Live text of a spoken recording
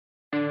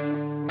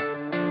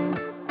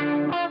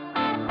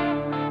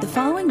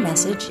following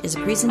message is a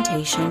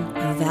presentation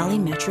of Valley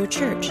Metro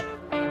Church,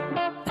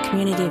 a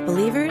community of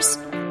believers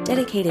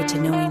dedicated to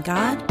knowing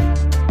God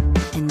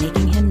and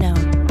making Him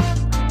known.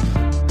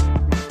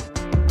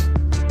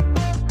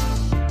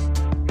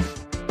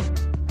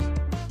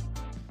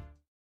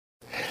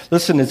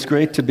 Listen, it's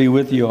great to be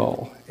with you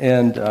all,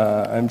 and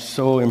I'm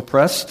so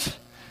impressed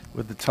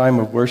with the time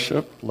of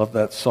worship. Love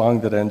that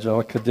song that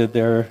Angelica did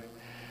there.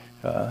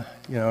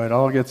 It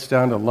all gets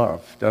down to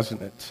love,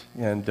 doesn't it?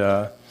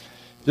 And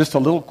just a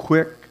little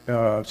quick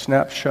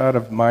snapshot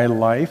of my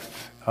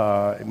life,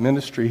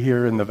 ministry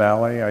here in the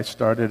Valley. I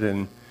started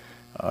in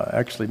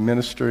actually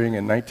ministering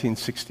in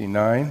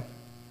 1969.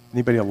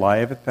 Anybody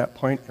alive at that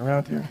point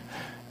around here?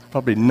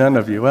 Probably none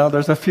of you. Well,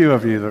 there's a few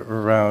of you that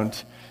were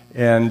around.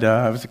 And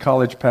I was a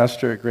college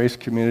pastor at Grace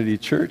Community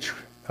Church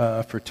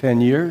for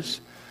 10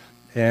 years.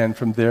 And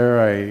from there,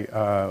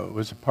 I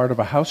was a part of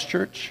a house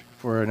church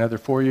for another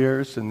 4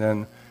 years, and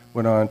then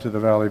went on to the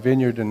Valley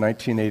Vineyard in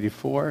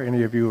 1984.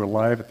 Any of you were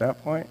alive at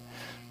that point?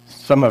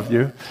 Some of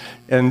you.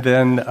 And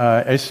then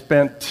I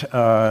spent,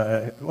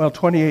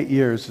 28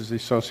 years as the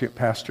associate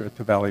pastor at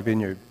the Valley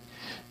Vineyard.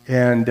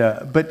 And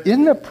but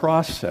in the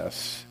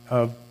process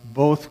of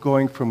both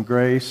going from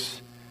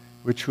Grace,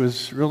 which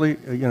was really,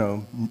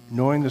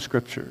 knowing the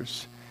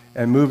Scriptures,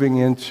 and moving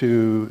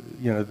into,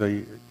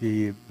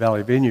 the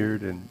Valley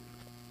Vineyard, and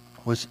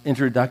was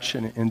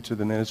introduction into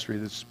the ministry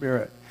of the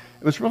Spirit.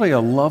 It was really a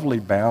lovely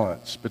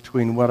balance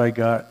between what I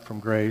got from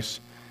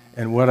Grace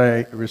and what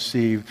I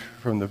received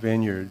from the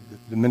Vineyard,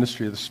 the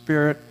ministry of the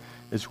Spirit,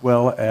 as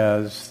well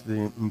as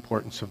the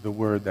importance of the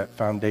Word, that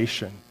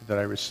foundation that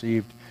I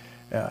received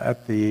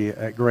at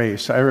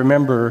Grace. I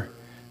remember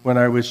when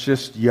I was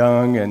just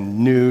young and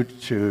new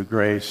to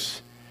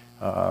Grace,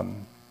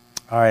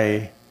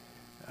 I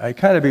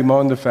kind of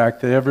bemoaned the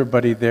fact that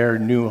everybody there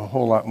knew a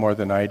whole lot more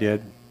than I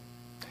did.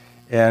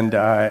 And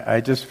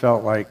I just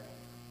felt like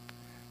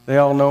they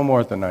all know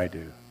more than I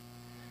do.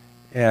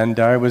 And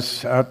I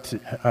was out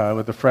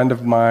with a friend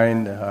of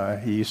mine.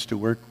 He used to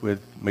work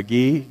with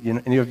McGee.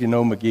 Any of you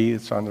know McGee?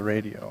 It's on the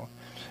radio.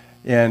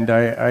 And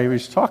I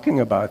was talking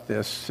about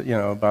this,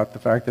 about the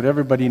fact that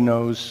everybody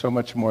knows so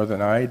much more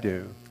than I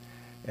do.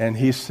 And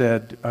he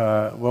said,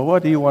 well,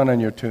 what do you want on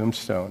your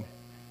tombstone?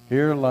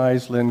 Here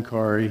lies Lynn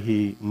Corey,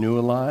 he knew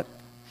a lot.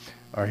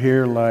 Or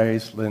here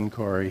lies Lynn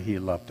Corey, he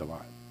loved a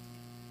lot.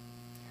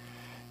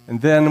 And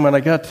then when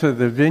I got to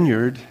the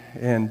Vineyard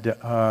and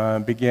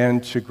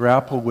began to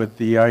grapple with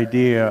the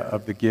idea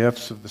of the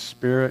gifts of the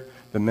Spirit,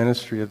 the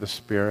ministry of the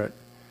Spirit,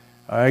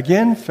 I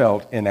again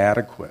felt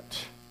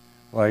inadequate.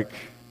 Like,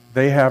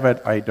 they have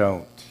it, I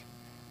don't.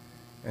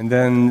 And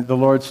then the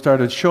Lord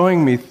started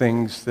showing me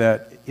things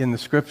that in the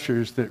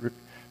Scriptures that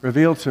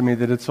revealed to me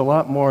that it's a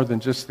lot more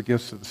than just the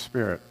gifts of the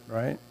Spirit,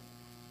 right?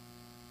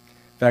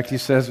 In fact, he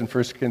says in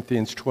 1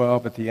 Corinthians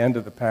 12, at the end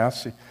of the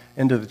passage,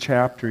 end of the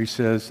chapter, he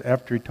says,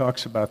 after he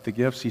talks about the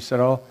gifts, he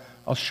said,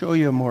 I'll show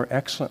you a more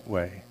excellent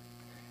way.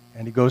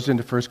 And he goes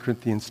into 1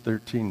 Corinthians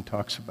 13 and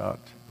talks about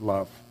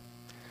love.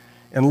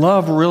 And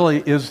love really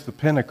is the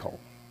pinnacle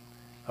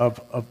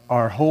of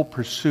our whole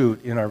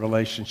pursuit in our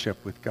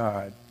relationship with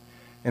God.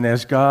 And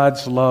as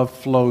God's love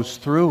flows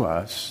through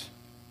us,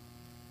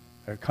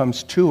 or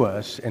comes to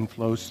us and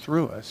flows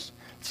through us,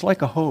 it's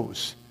like a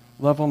hose.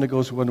 Love only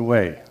goes one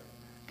way.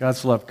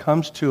 God's love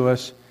comes to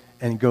us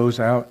and goes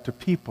out to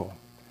people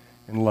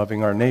in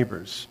loving our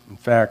neighbors. In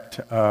fact,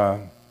 the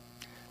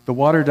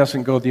water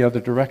doesn't go the other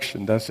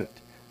direction, does it?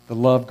 The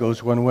love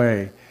goes one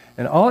way.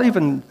 And I'll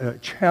even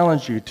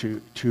challenge you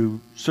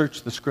to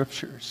search the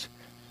Scriptures,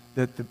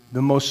 that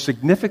the most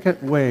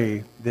significant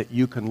way that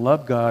you can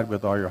love God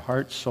with all your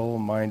heart, soul,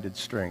 mind, and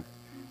strength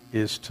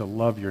is to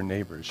love your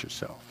neighbors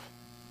yourself.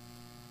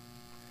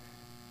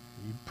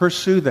 You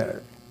pursue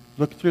that.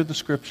 Look through the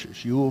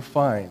Scriptures. You will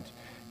find.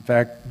 In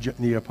fact,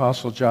 the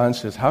Apostle John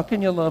says, how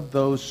can you love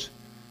those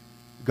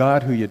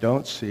God who you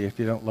don't see if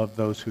you don't love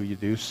those who you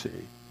do see?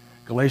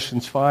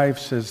 Galatians 5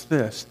 says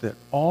this, that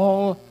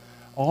all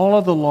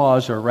of the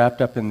laws are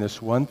wrapped up in this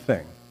one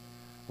thing: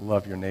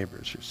 love your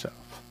neighbors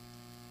yourself.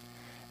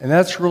 And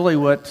that's really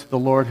what the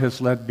Lord has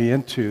led me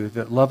into,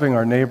 that loving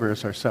our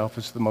neighbors ourselves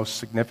is the most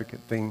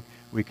significant thing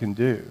we can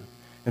do.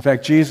 In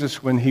fact,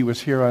 Jesus, when he was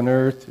here on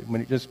earth,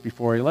 just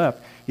before he left,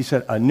 he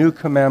said, a new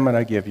commandment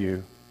I give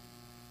you,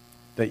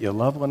 that you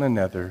love one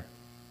another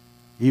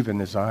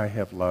even as I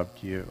have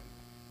loved you.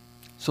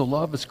 So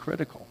love is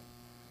critical.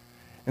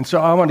 And so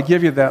I want to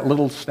give you that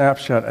little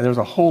snapshot. There's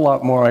a whole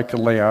lot more I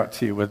could lay out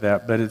to you with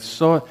that, but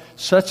it's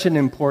such an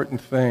important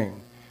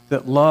thing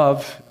that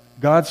love,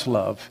 God's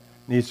love,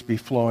 needs to be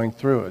flowing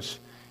through us.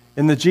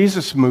 In the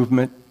Jesus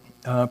movement,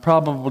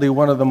 probably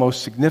one of the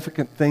most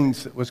significant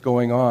things that was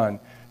going on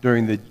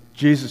during the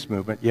Jesus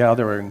movement, there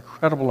were an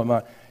incredible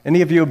amount.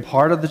 Any of you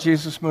part of the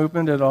Jesus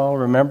movement at all?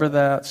 Remember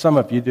that? Some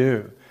of you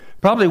do.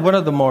 Probably one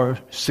of the more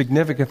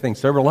significant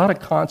things. There were a lot of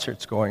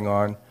concerts going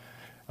on,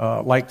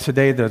 like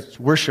today the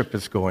worship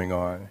is going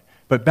on.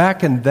 But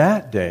back in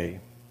that day,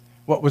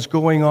 what was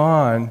going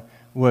on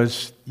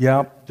was,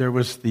 there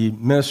was the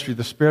ministry of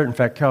the Spirit. In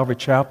fact, Calvary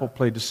Chapel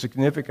played a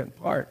significant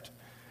part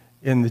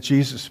in the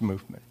Jesus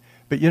movement.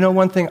 But you know,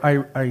 one thing,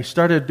 I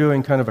started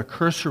doing kind of a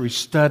cursory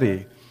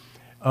study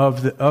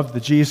of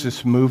the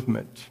Jesus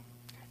movement,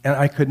 and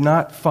I could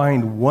not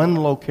find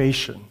one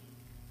location,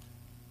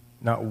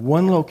 not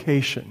one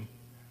location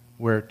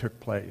where it took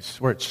place,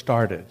 where it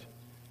started.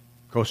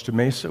 Costa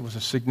Mesa was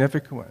a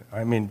significant one.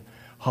 I mean,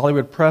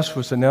 Hollywood Press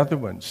was another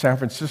one. San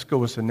Francisco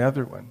was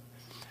another one.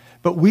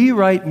 But we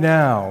right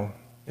now,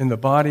 in the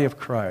body of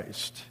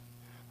Christ,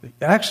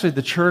 actually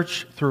the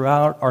church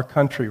throughout our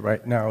country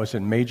right now is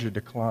in major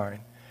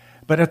decline.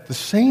 But at the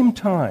same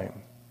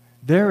time,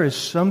 there is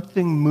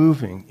something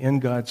moving in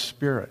God's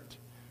Spirit.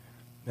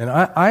 And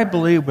I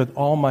believe with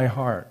all my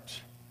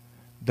heart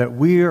that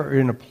we are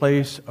in a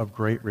place of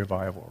great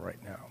revival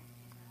right now.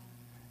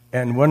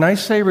 And when I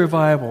say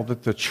revival,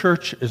 that the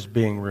church is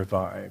being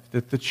revived,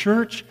 that the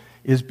church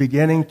is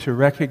beginning to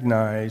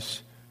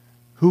recognize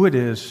who it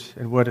is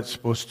and what it's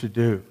supposed to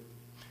do,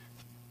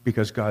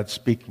 because God's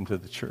speaking to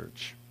the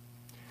church.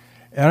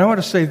 And I want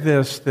to say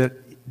this,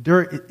 that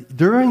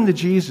during the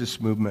Jesus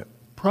movement,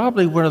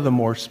 probably one of the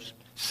more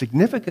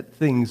significant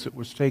things that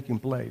was taking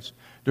place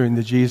during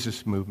the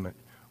Jesus movement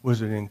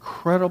was an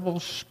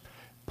incredible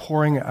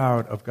pouring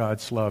out of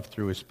God's love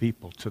through his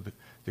people to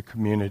the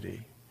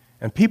community.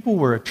 And people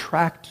were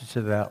attracted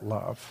to that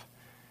love.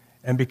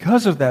 And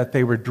because of that,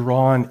 they were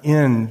drawn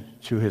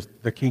into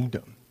the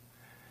kingdom.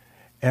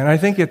 And I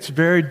think it's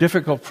very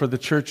difficult for the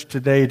church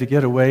today to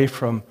get away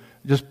from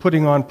just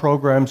putting on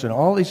programs and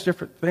all these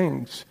different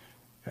things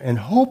and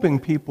hoping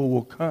people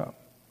will come.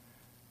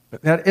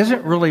 But that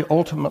isn't really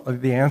ultimately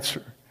the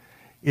answer,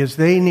 is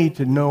they need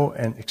to know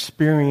and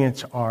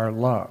experience our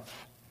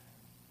love.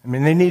 I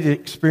mean, they need to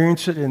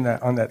experience it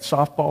on that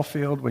softball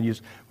field when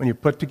you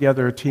put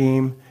together a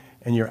team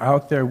and you're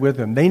out there with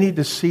them. They need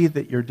to see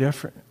that you're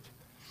different.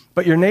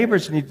 But your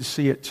neighbors need to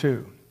see it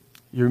too.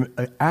 Your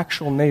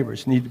actual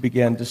neighbors need to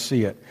begin to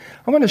see it.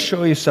 I want to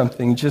show you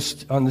something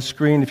just on the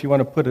screen, if you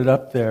want to put it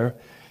up there,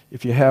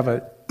 if you have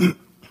it,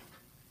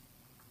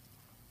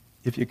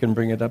 if you can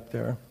bring it up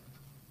there.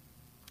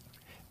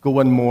 Go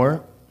one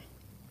more.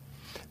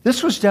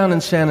 This was down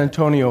in San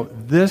Antonio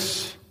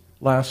this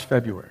last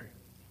February.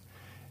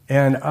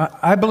 And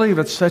I believe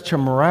it's such a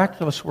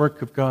miraculous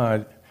work of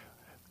God.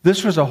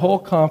 This was a whole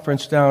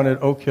conference down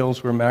at Oak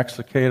Hills where Max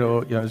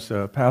Lucado is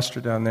a pastor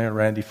down there,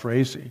 Randy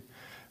Frazee.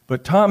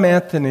 But Tom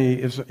Anthony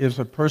is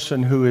a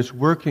person who is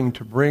working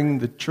to bring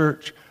the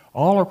church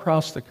all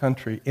across the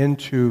country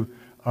into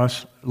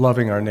us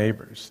loving our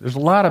neighbors. There's a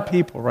lot of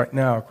people right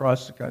now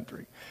across the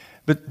country.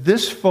 But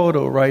this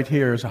photo right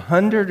here is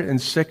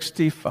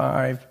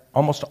 165,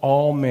 almost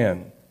all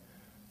men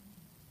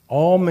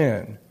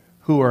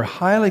who are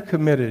highly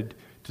committed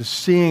to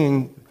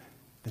seeing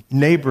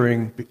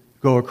neighboring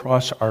go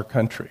across our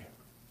country.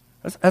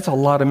 That's a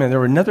lot of men. There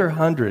were another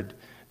 100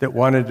 that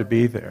wanted to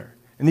be there.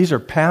 And these are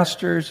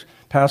pastors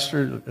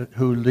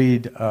who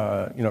lead,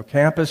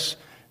 campus,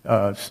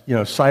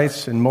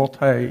 sites and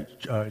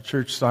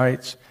multi-church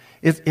sites.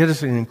 It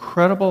is an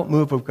incredible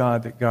move of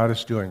God that God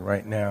is doing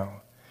right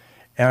now.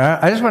 And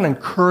I just want to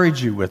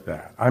encourage you with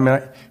that. I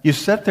mean, you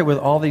sit there with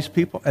all these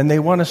people, and they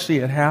want to see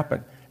it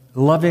happen.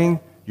 Loving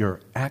your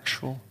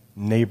actual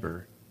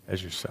neighbor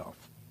as yourself.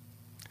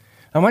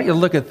 I want you to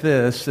look at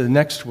this, the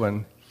next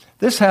one.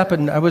 This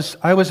happened, I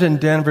was in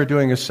Denver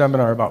doing a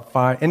seminar about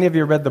 5. Any of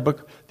you read the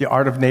book, The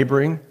Art of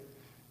Neighboring?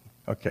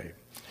 Okay.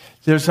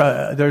 There's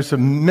a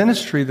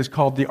ministry that's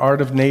called The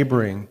Art of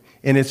Neighboring,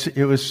 and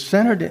it was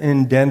centered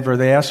in Denver.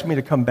 They asked me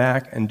to come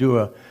back and do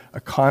a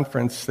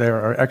conference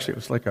there, or actually it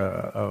was like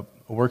a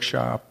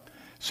workshop,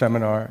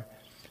 seminar.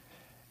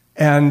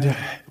 And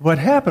what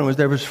happened was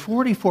there was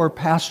 44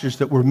 pastors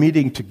that were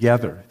meeting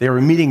together. They were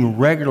meeting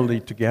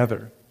regularly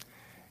together.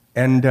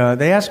 And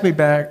they asked me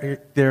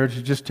back there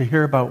to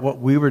hear about what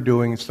we were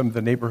doing in some of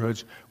the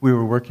neighborhoods we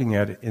were working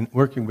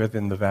with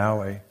in the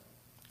valley.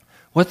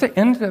 What they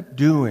ended up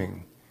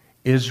doing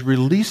is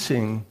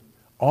releasing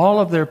all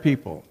of their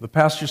people. The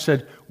pastor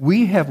said,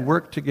 we have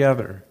worked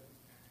together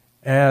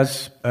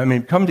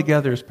come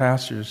together as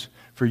pastors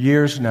for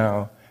years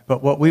now,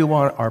 but what we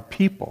want are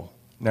people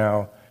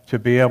now to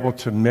be able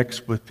to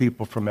mix with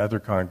people from other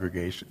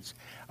congregations.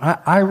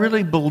 I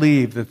really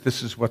believe that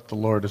this is what the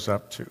Lord is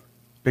up to,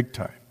 big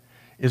time,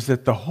 is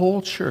that the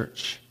whole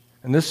church,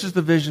 and this is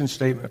the vision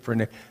statement for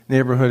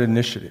Neighborhood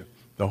Initiative,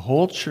 the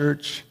whole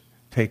church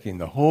taking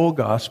the whole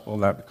gospel,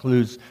 that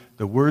includes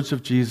the words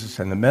of Jesus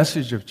and the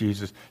message of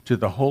Jesus, to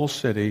the whole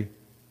city,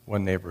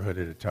 one neighborhood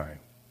at a time.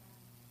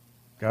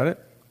 Got it?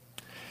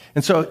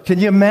 And so can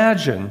you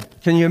imagine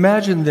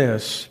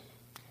this,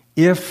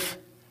 if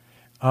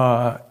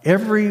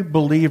every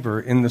believer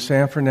in the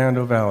San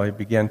Fernando Valley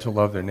began to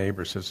love their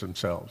neighbors as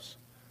themselves?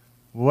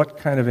 What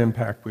kind of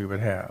impact we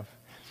would have?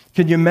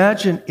 Can you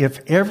imagine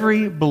if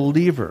every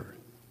believer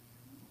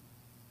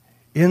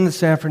in the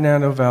San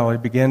Fernando Valley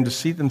began to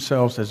see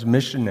themselves as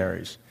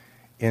missionaries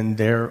in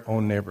their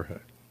own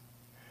neighborhood?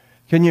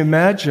 Can you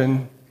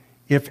imagine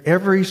if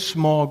every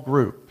small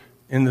group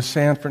in the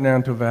San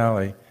Fernando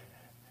Valley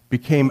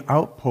became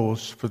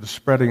outposts for the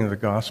spreading of the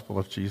gospel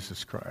of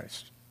Jesus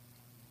Christ?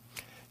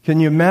 Can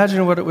you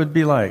imagine what it would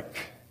be like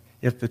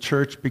if the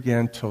church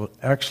began to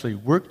actually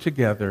work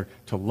together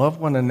to love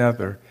one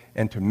another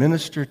and to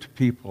minister to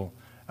people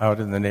out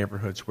in the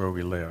neighborhoods where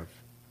we live?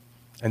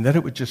 And then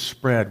it would just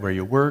spread where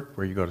you work,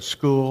 where you go to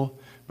school.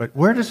 But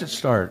where does it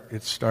start?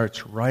 It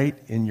starts right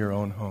in your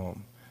own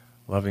home.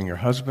 Loving your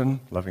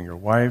husband, loving your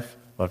wife,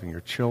 loving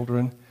your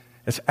children.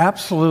 It's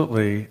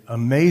absolutely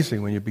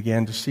amazing when you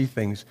begin to see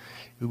things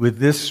with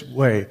this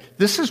way.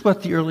 This is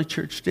what the early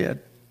church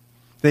did.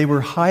 They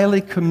were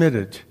highly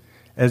committed,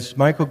 as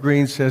Michael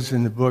Green says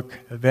in the book,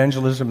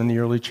 Evangelism in the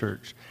Early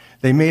Church.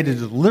 They made a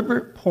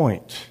deliberate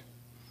point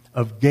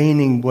of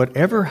gaining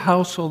whatever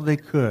household they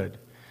could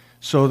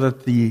so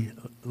that the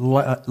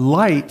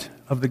light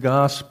of the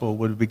gospel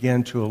would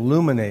begin to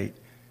illuminate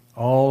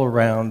all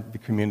around the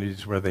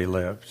communities where they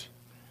lived.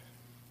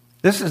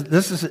 This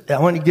is. I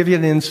want to give you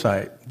an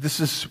insight. This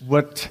is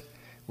what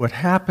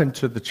happened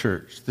to the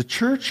church. The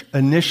church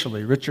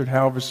initially, Richard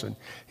Halverson,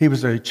 he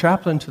was a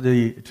chaplain to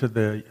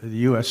the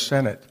U.S.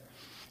 Senate.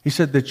 He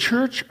said the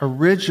church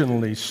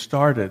originally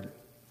started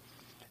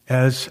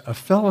as a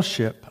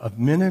fellowship of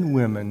men and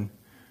women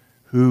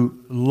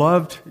who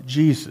loved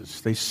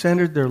Jesus. They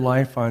centered their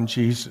life on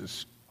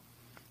Jesus.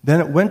 Then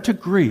it went to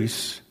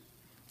Greece,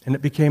 and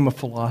it became a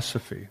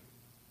philosophy.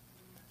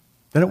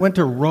 Then it went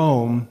to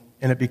Rome,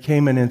 and it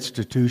became an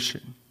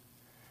institution.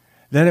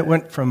 Then it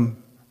went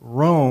from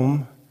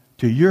Rome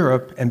to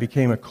Europe and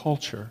became a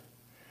culture.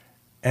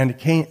 And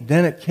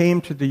then it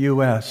came to the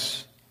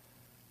U.S.,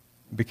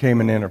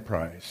 became an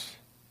enterprise.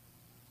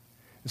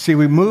 See,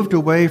 we moved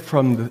away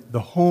from the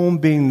home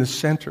being the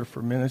center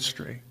for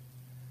ministry.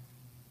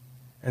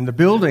 And the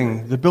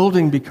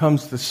building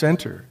becomes the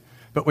center.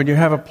 But when you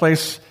have a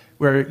place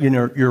where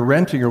you're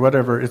renting or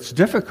whatever, it's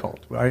difficult,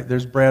 right?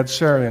 There's Brad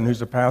Sarian,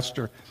 who's a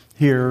pastor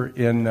here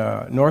in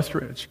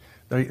Northridge.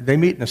 They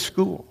meet in a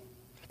school.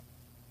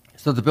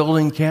 So the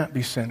building can't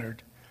be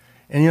centered.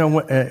 And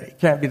it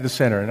can't be the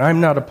center. And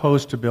I'm not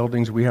opposed to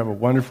buildings. We have a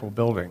wonderful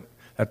building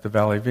at the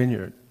Valley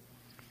Vineyard.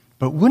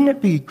 But wouldn't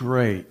it be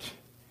great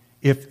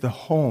if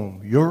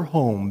your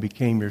home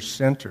became your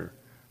center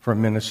for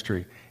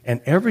ministry and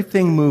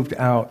everything moved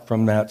out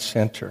from that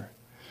center?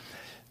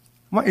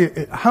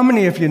 How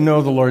many of you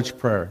know the Lord's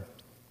Prayer?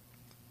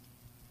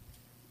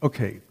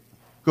 Okay,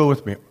 go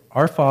with me.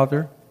 Our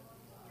Father,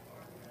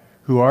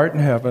 who art in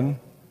heaven,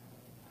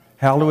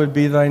 hallowed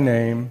be thy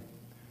name.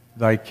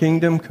 Thy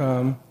kingdom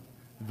come,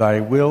 thy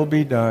will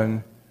be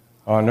done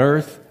on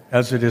earth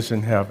as it is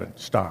in heaven.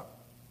 Stop.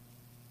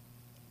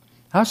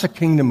 How's the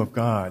kingdom of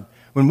God?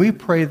 When we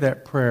pray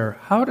that prayer,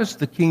 how does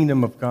the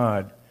kingdom of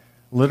God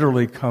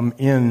literally come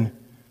in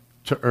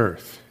to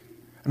earth?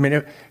 I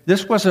mean,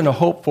 this wasn't a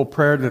hopeful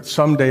prayer that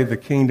someday the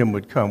kingdom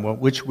would come, well,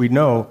 which we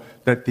know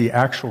that the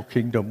actual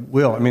kingdom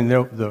will. I mean,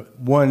 the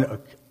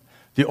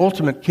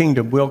ultimate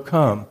kingdom will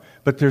come,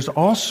 but there's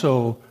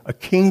also a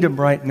kingdom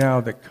right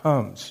now that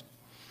comes.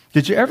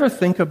 Did you ever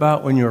think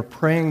about when you were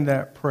praying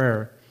that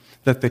prayer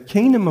that the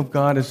kingdom of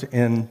God is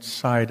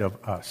inside of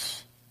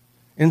us,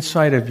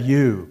 inside of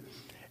you?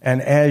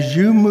 And as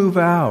you move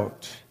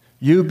out,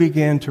 you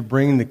begin to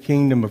bring the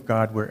kingdom of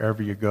God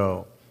wherever you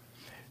go.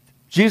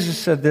 Jesus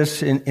said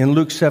this in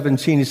Luke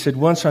 17. He said,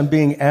 once I'm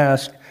being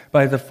asked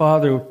by the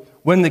Father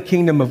when the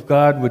kingdom of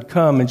God would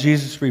come, and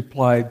Jesus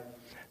replied,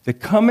 the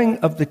coming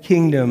of the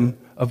kingdom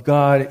of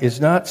God is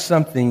not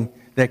something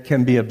that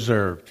can be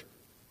observed.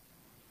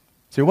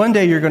 So one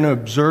day you're going to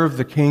observe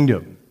the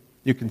kingdom.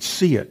 You can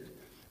see it.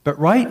 But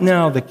right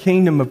now the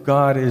kingdom of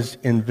God is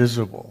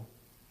invisible.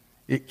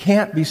 It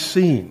can't be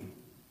seen.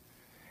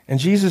 And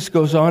Jesus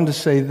goes on to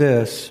say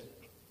this,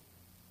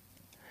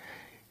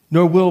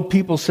 nor will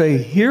people say,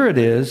 here it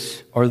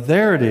is, or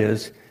there it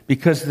is,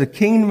 because the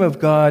kingdom of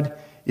God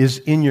is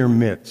in your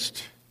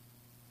midst.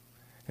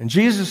 And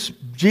Jesus,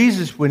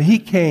 when he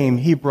came,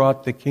 he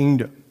brought the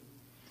kingdom.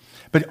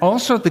 But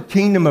also the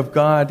kingdom of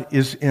God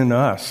is in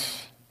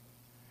us.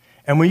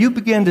 And when you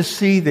begin to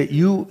see that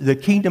the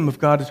kingdom of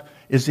God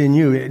is in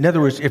you, in other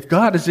words, if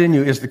God is in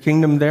you, is the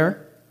kingdom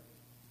there?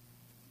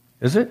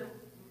 Is it?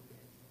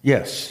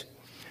 Yes.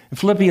 In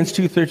Philippians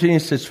 2:13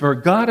 it says, for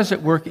God is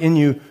at work in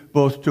you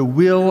both to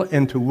will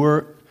and to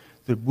work,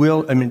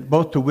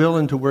 both to will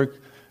and to work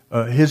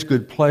his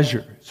good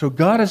pleasure. So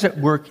God is at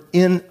work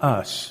in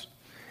us.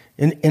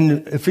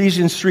 In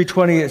Ephesians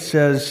 3:20 it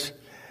says,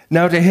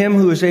 now to him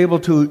who is able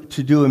to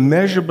do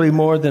immeasurably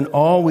more than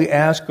all we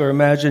ask or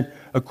imagine,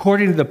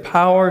 according to the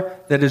power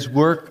that is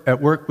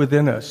at work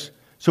within us.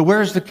 So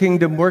where is the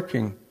kingdom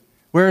working?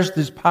 Where does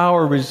this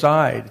power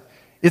reside?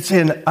 It's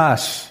in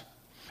us.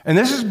 And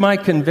this is my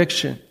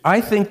conviction. I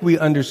think we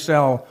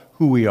undersell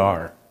who we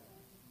are.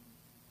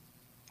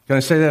 Can I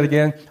say that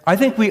again? I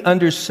think we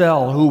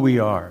undersell who we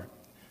are.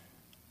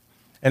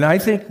 And I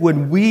think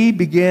when we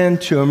begin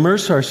to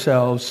immerse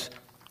ourselves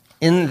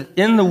in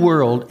the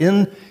world,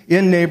 in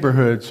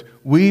neighborhoods,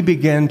 we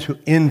begin to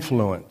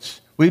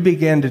influence. We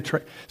begin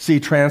to see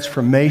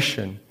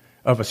transformation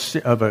of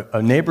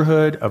a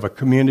neighborhood, of a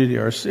community,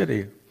 or a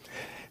city.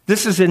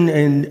 This is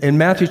in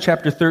Matthew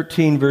chapter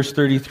 13, verse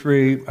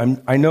 33.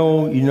 I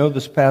know you know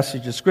this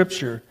passage of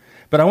Scripture,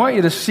 but I want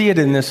you to see it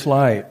in this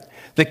light.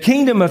 The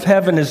kingdom of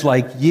heaven is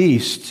like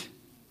yeast.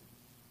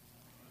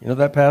 You know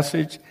that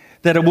passage?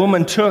 That a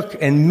woman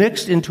took and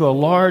mixed into a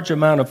large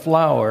amount of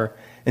flour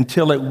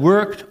until it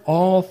worked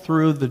all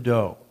through the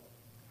dough.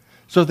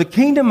 So the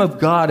kingdom of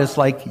God is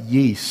like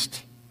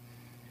yeast.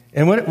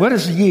 And what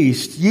is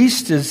yeast?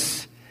 Yeast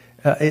is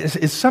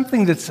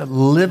something that's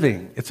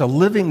living. It's a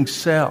living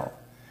cell.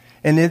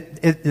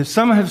 And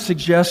some have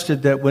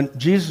suggested that when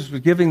Jesus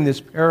was giving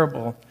this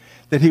parable,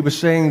 that he was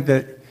saying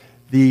that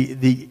the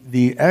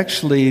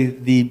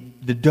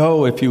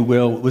dough, if you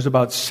will, was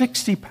about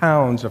 60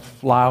 pounds of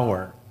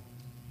flour.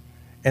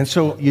 And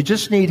so you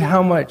just need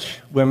how much,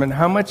 women?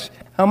 How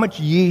much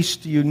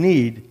yeast do you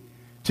need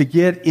to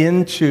get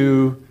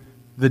into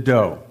the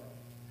dough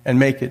and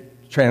make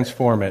it,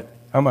 transform it?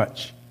 How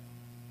much?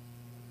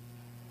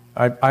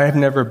 I have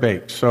never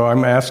baked, so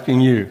I'm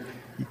asking you.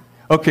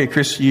 Okay,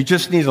 Chris, you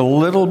just need a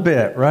little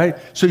bit, right?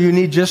 So you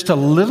need just a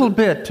little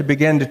bit to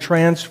begin to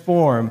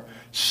transform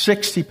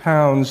 60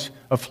 pounds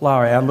of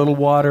flour. Add a little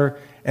water,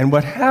 and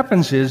what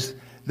happens is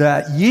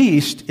that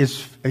yeast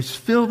is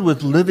filled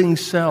with living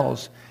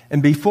cells,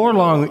 and before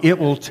long it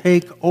will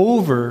take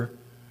over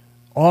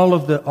all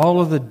of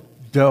the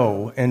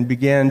dough and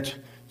begin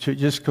to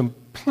just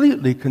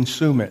completely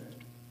consume it.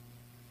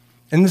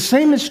 And the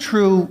same is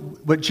true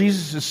what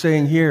Jesus is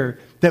saying here,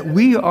 that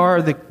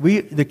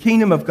the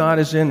kingdom of God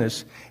is in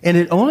us, and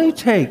it only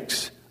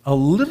takes a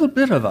little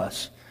bit of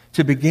us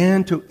to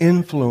begin to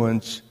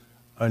influence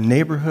a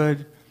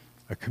neighborhood,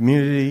 a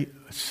community,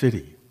 a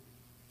city.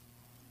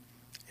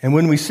 And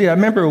when I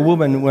remember a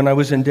woman when I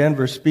was in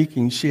Denver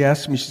speaking, she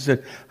asked me, she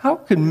said,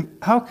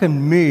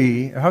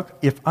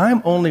 if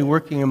I'm only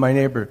working in my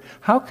neighborhood,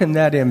 how can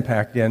that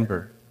impact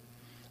Denver?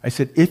 I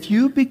said, if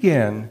you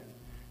begin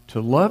to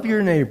love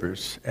your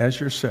neighbors as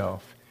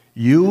yourself,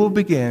 you will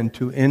begin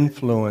to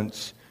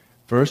influence,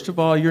 first of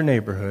all, your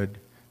neighborhood.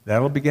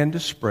 That'll begin to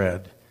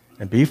spread.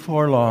 And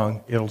before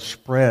long, it'll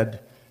spread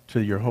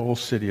to your whole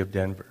city of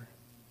Denver.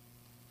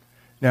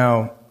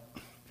 Now,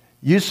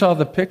 you saw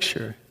the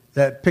picture.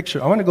 That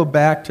picture. I want to go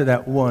back to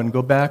that one.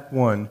 Go back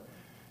one.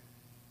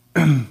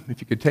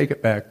 If you could take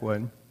it back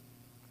one.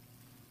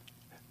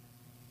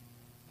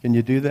 Can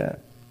you do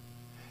that?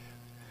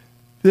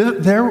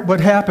 What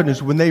happened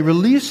is when they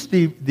released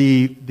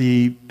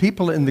the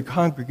people in the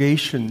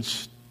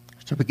congregations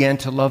to begin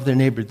to love their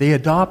neighbor, they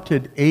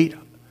adopted 8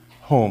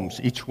 homes,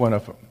 each one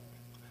of them.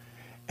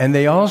 And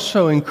they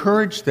also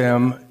encouraged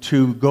them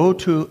to go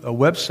to a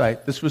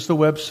website. This was the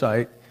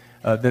website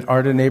that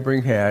Art of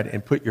Neighboring had,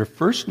 and put your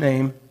first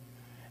name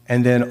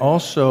and then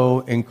also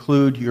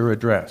include your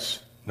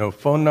address. No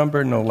phone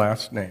number, no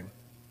last name.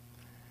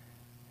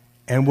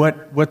 And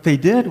what they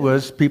did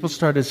was people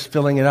started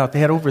filling it out. They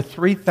had over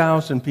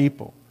 3,000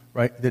 people,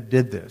 right, that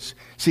did this.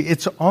 See,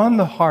 it's on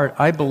the heart,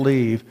 I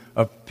believe,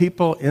 of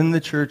people in the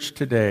church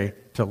today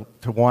to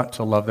want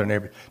to love their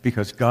neighbor,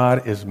 because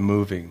God is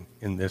moving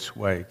in this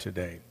way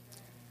today.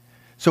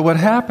 So what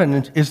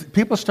happened is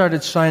people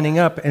started signing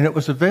up, and it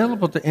was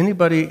available to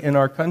anybody in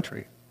our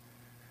country.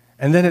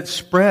 And then it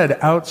spread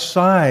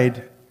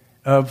outside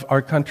of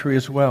our country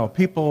as well.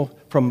 People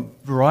from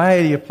a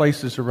variety of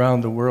places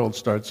around the world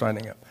started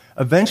signing up.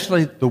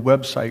 Eventually, the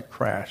website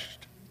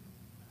crashed.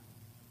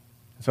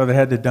 So they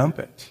had to dump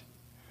it.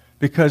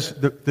 Because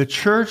the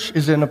church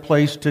is in a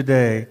place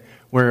today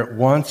where it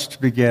wants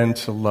to begin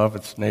to love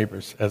its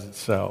neighbors as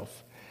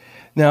itself.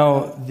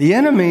 Now, the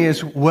enemy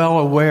is well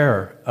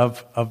aware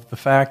of the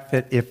fact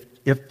that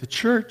if the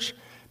church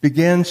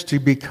begins to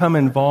become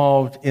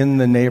involved in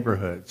the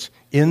neighborhoods,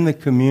 in the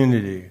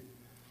community,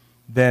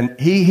 then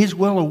he's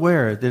well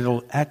aware that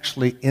it'll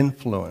actually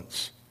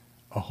influence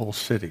a whole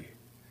city.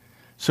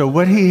 So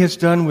what he has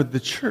done with the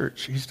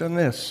church, he's done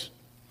this.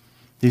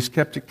 He's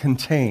kept it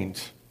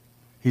contained.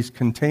 He's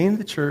contained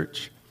the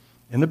church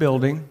in the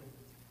building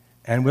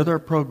and with our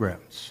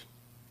programs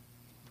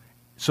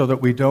so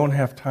that we don't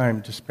have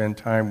time to spend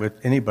time with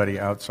anybody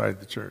outside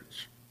the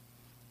church.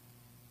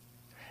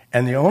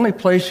 And the only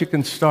place you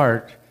can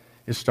start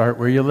is start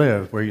where you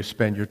live, where you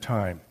spend your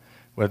time,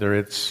 whether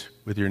it's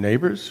with your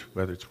neighbors,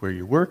 whether it's where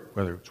you work,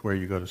 whether it's where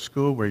you go to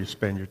school, where you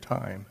spend your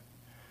time,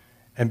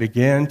 and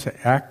begin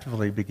to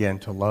actively begin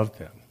to love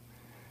them.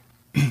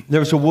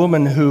 There was a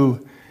woman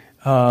who,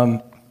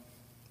 that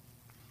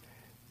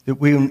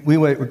we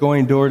were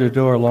going door to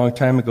door a long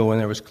time ago when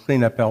there was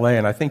Clean Up LA,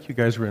 and I think you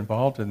guys were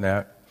involved in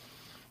that.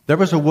 There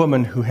was a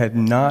woman who had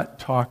not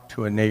talked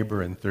to a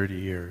neighbor in 30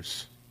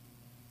 years.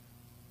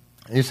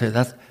 And you say,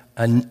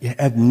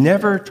 had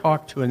never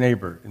talked to a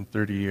neighbor in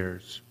 30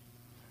 years.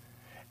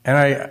 And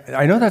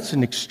I know that's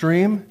an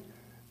extreme,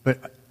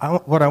 but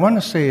what I want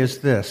to say is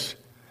this,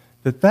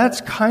 that's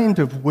kind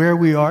of where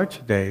we are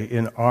today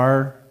in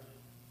our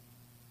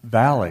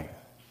valley.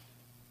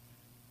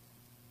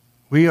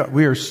 We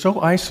are so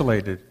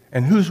isolated.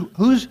 And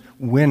who's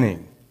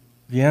winning?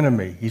 The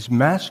enemy. He's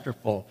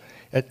masterful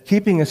at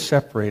keeping us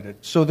separated.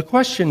 So the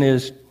question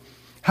is,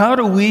 How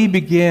do we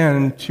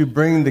begin to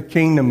bring the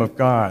kingdom of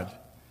God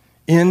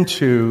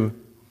into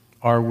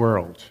our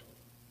world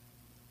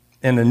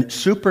in a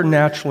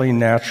supernaturally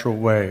natural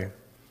way?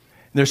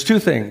 There's two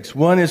things.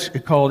 One is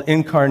called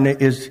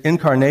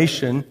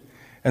incarnation,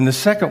 and the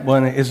second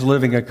one is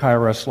living a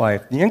kairos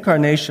life. The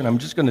incarnation, I'm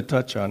just going to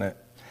touch on it.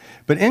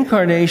 But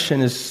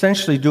incarnation is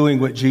essentially doing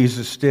what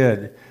Jesus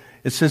did.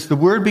 It says the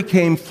Word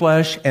became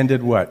flesh and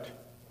did what?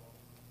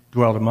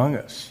 Dwelt among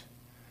us.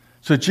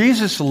 So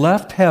Jesus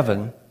left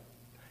heaven.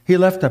 He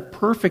left a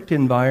perfect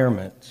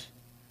environment.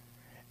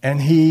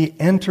 And he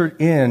entered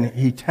in.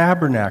 He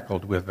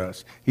tabernacled with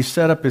us. He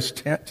set up his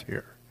tent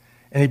here.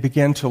 And he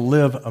began to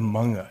live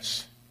among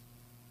us.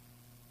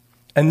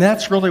 And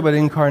that's really what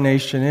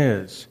incarnation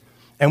is.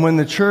 And when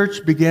the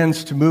church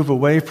begins to move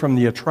away from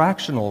the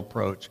attractional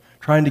approach,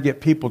 trying to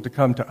get people to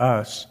come to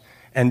us,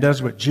 and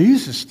does what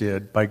Jesus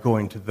did by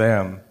going to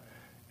them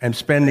and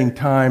spending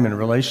time in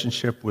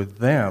relationship with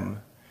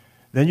them,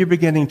 then you're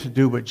beginning to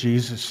do what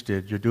Jesus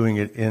did. You're doing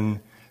it in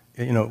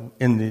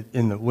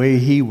the way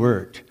he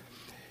worked.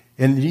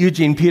 In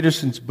Eugene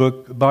Peterson's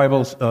book,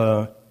 Bible's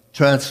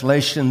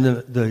translation,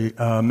 it's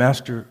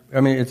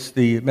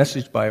the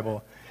Message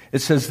Bible. It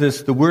says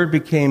this: the Word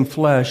became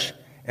flesh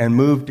and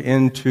moved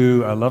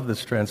into, I love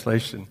this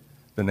translation,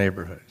 the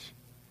neighborhoods.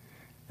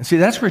 And see,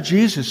 that's where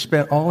Jesus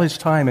spent all his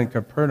time in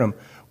Capernaum,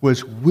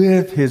 was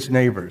with his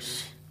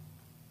neighbors.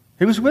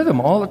 He was with them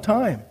all the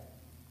time.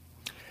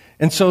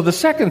 And so the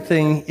second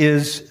thing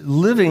is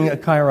living a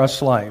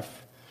kairos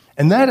life.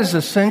 And that is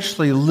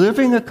essentially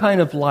living a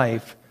kind of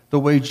life the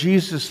way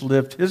Jesus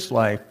lived his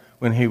life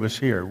when he was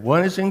here.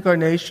 One is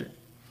incarnation,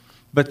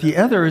 but the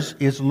other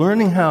is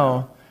learning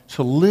how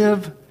to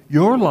live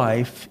your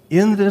life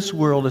in this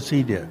world as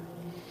he did.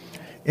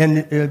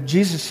 And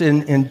Jesus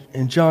in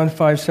John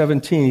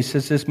 5:17, he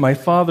says this: my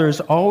Father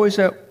is always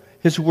at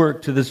his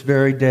work to this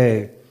very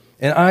day,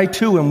 and I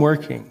too am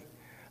working.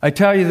 I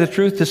tell you the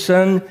truth, the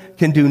Son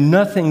can do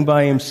nothing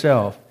by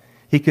himself.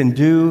 He can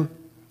do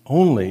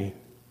only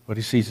what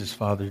he sees his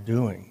Father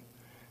doing.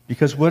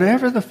 Because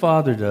whatever the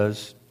Father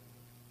does,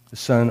 the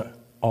Son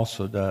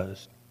also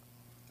does.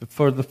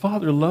 For the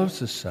Father loves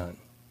the Son,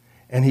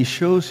 and he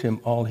shows him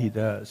all he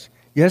does.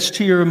 Yes,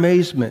 to your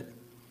amazement,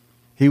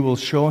 he will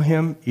show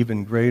him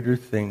even greater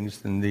things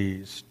than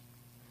these.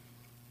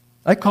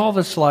 I call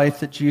this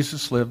life that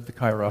Jesus lived the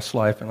kairos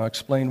life, and I'll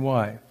explain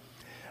why.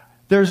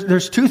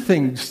 There's two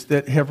things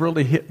that have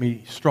really hit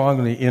me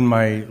strongly in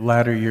my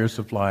latter years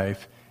of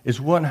life. Is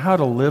one, how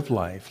to live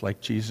life like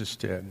Jesus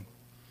did,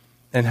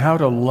 and how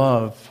to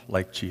love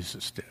like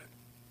Jesus did.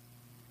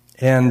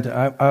 And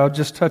I'll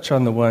just touch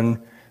on the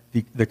one,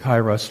 the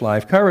kairos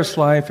life. Kairos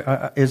life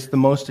is the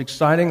most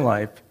exciting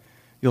life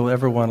you'll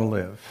ever want to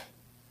live.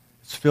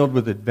 It's filled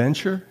with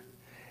adventure,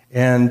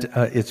 and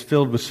it's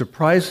filled with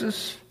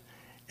surprises.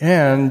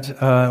 And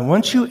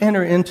once you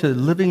enter into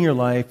living your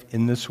life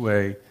in this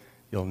way,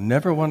 you'll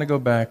never want to go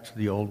back to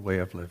the old way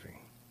of living,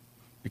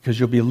 because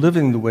you'll be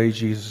living the way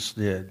Jesus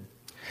did.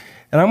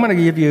 And I'm going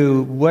to give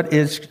you what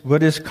is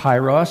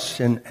kairos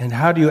and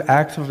how do you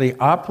actively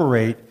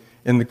operate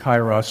in the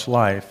kairos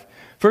life.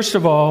 First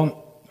of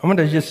all, I'm going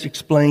to just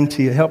explain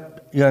to you,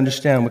 help you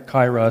understand what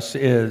kairos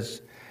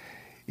is.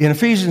 In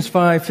Ephesians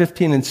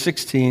 5:15 and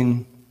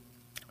 16,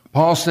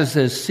 Paul says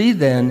this: see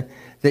then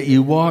that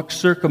you walk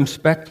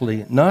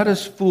circumspectly, not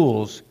as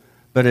fools,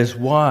 but as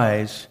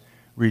wise,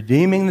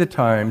 redeeming the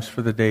times,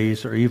 for the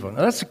days are evil.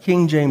 Now, that's the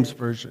King James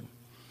Version.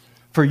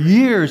 For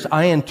years,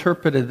 I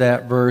interpreted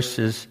that verse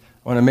as,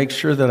 I want to make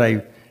sure that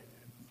I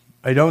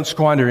don't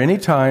squander any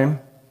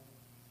time,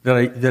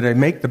 that I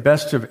make the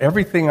best of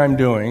everything I'm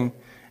doing,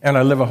 and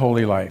I live a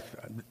holy life.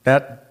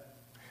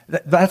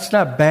 That's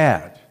not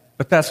bad,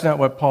 but that's not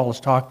what Paul is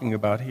talking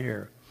about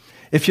here.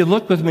 If you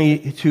look with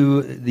me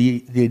to the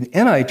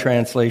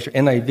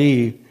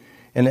NIV,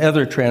 and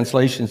other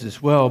translations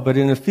as well, but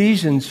in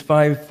Ephesians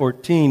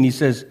 5:14, he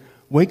says,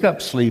 wake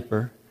up,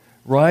 sleeper,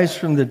 rise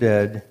from the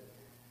dead,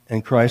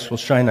 and Christ will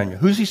shine on you.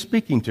 Who's he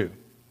speaking to?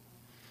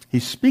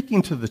 He's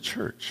speaking to the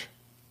church.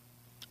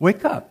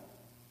 Wake up.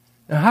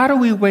 Now, how do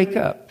we wake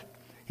up?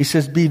 He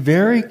says, be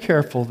very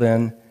careful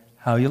then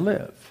how you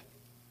live.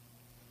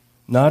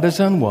 Not as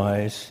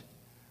unwise,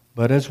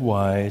 but as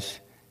wise,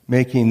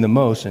 making the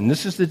most. And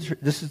this is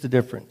the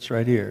difference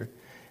right here.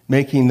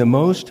 Making the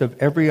most of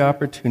every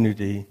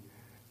opportunity,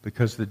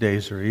 because the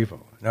days are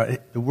evil. Now,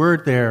 the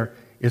word there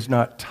is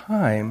not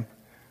time,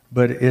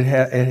 but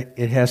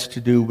it has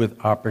to do with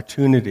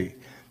opportunity.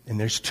 And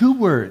there's two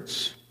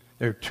words.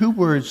 There are two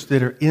words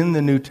that are in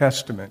the New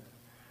Testament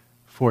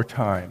for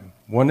time.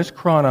 One is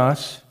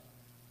chronos,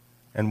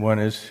 and one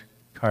is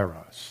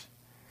kairos.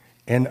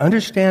 And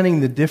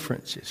understanding the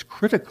difference is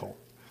critical,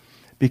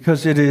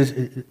 because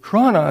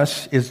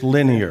chronos is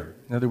linear.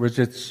 In other words,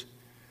 it's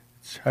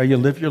how you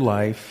live your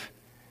life.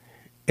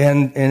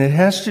 And it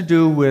has to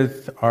do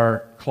with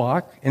our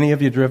clock. Any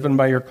of you driven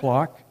by your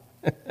clock?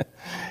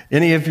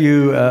 Any of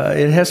you,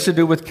 it has to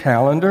do with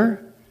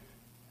calendar.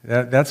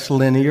 That's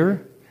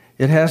linear.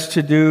 It has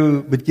to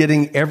do with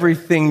getting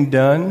everything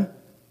done.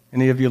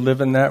 Any of you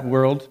live in that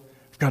world?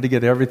 got to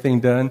get everything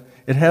done.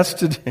 It has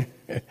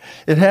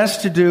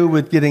to do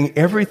with getting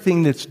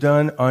everything that's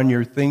done on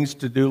your things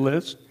to do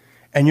list,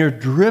 and you're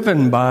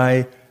driven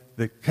by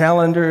the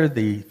calendar,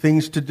 the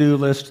things to do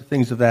list,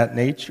 things of that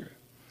nature.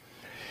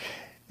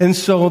 And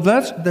so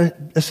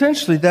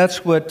essentially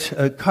that's what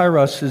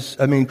Chronos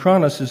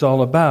is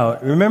all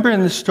about. Remember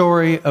in the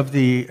story of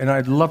and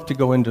I'd love to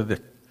go into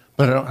this,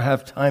 but I don't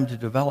have time to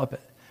develop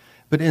it.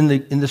 But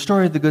in the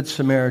story of the Good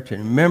Samaritan,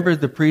 remember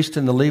the priest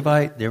and the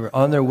Levite? They were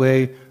on their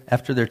way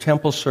after their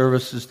temple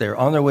services. They were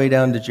on their way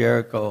down to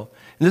Jericho.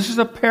 And this is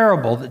a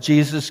parable that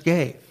Jesus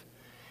gave.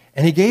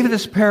 And he gave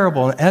this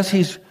parable, and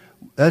as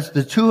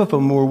the two of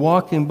them were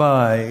walking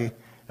by,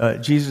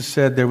 Jesus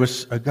said there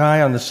was a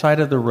guy on the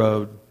side of the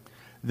road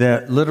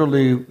that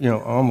literally,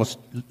 almost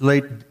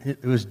late.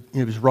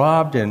 He was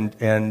robbed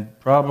and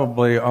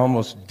probably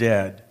almost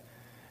dead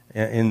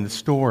in the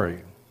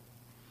story.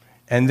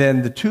 And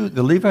then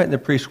the Levite and the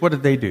priest, what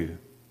did they do?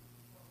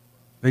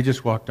 They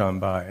just walked on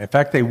by. In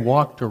fact, they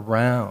walked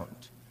around.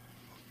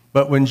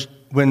 But when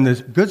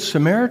the Good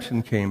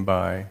Samaritan came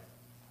by,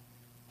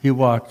 he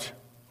walked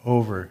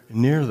over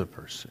near the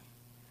person.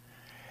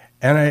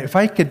 And if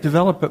I could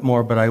develop it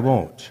more, but I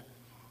won't.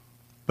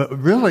 But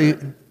really,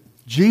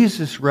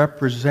 Jesus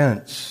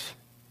represents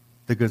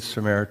the Good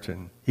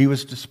Samaritan. He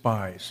was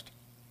despised,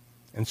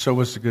 and so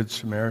was the Good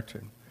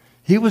Samaritan.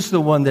 He was the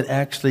one that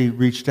actually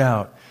reached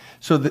out.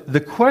 So the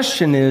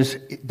question is,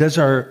 does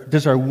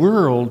our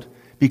world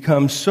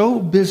become so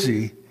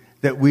busy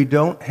that we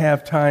don't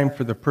have time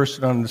for the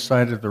person on the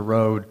side of the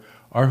road,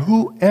 or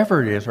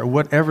whoever it is, or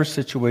whatever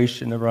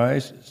situation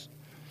arises?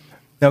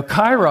 Now,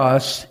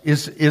 kairos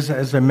is,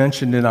 as I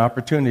mentioned, an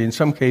opportunity. In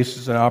some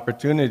cases, an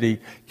opportunity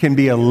can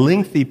be a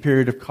lengthy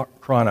period of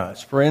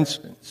chronos. For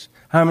instance,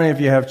 how many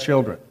of you have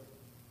children?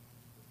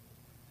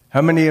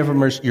 How many of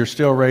them you're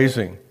still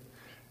raising?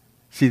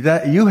 See,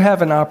 that you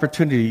have an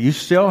opportunity. You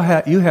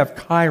have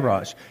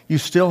kairos. You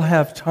still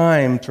have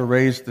time to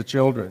raise the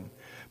children.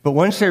 But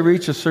once they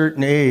reach a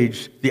certain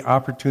age, the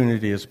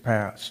opportunity is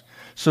past.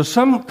 So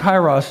some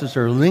kairoses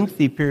are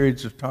lengthy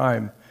periods of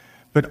time.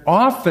 But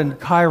often,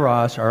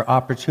 kairos, our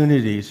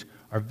opportunities,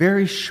 are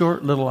very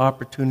short little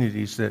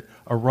opportunities that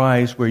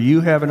arise where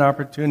you have an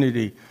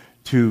opportunity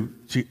to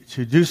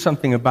do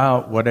something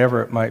about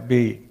whatever it might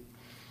be.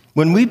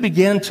 When we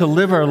begin to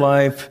live our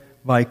life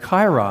by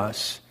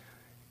kairos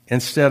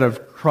instead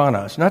of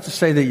chronos, not to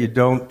say that you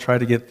don't try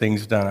to get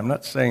things done, I'm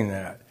not saying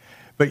that,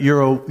 but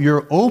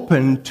you're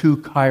open to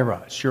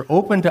kairos. You're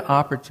open to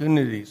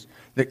opportunities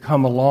that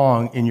come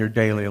along in your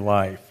daily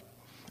life.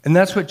 And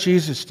that's what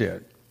Jesus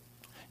did.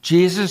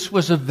 Jesus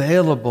was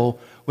available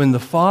when the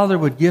Father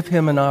would give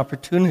him an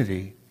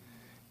opportunity.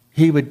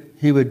 He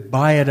would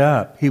buy it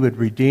up. He would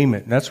redeem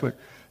it. And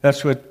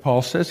that's what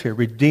Paul says here.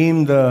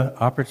 Redeem the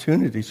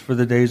opportunities, for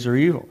the days are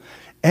evil.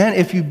 And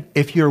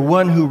if you're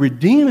one who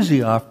redeems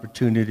the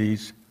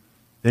opportunities,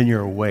 then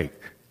you're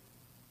awake.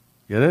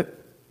 Get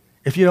it?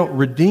 If you don't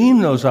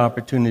redeem those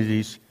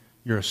opportunities,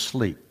 you're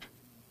asleep.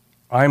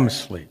 I'm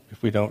asleep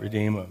if we don't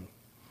redeem them.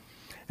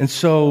 And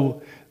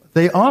so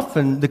the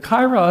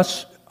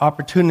kairos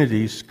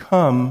opportunities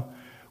come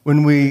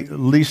when we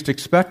least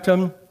expect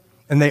them,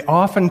 and they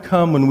often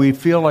come when we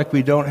feel like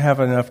we don't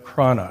have enough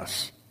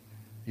chronos.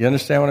 You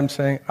understand what I'm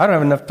saying? I don't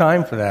have enough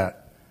time for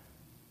that.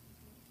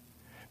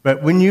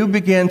 But when you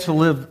begin to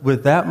live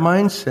with that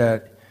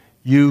mindset,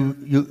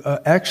 you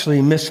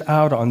actually miss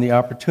out on the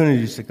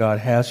opportunities that God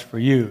has for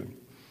you.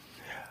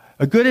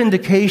 A good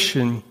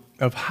indication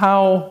of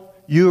how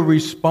you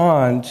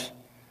respond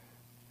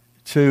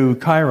to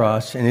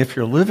kairos, and if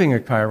you're living a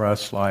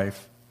kairos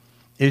life,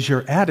 is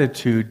your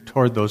attitude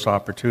toward those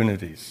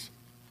opportunities.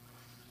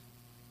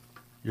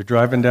 You're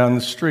driving down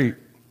the street,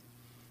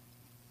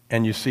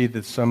 and you see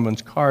that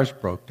someone's car's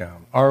broke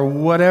down, or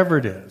whatever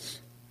it is.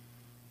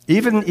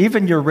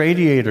 Even your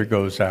radiator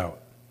goes out.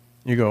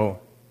 You go,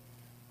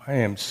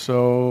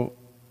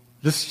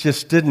 this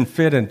just didn't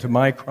fit into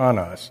my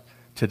chronos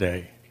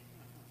today.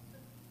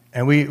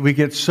 And we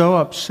get so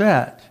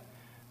upset.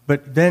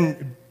 But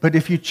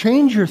if you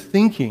change your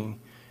thinking,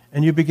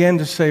 and you begin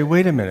to say,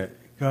 wait a minute,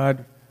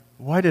 God,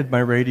 why did my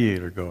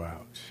radiator go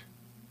out?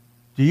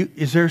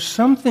 Is there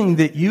something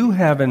that you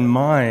have in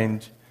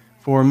mind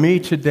for me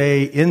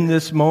today in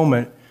this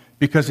moment,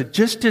 because it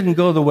just didn't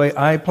go the way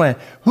I planned?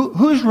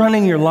 Who's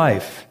running your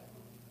life?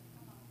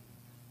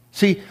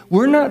 See,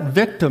 we're not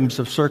victims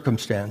of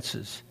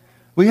circumstances.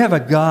 We have a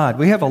God,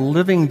 we have a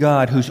living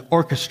God who's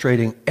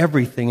orchestrating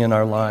everything in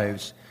our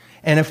lives.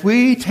 And if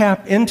we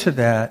tap into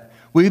that,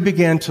 we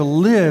begin to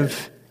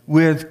live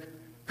with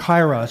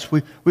kairos.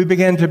 We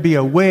begin to be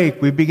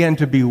awake. We begin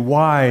to be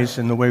wise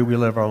in the way we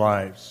live our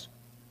lives.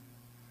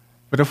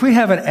 But if we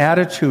have an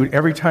attitude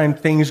every time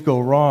things go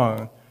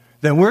wrong,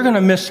 then we're going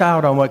to miss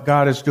out on what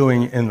God is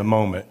doing in the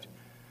moment.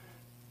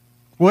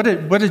 What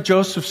did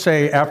Joseph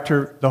say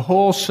after the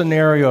whole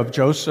scenario of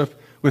Joseph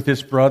with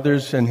his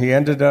brothers, and he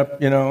ended up,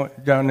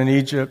 down in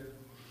Egypt?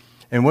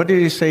 And what did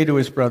he say to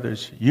his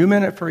brothers? You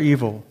meant it for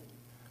evil,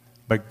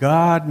 but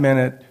God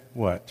meant it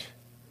what?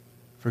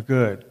 For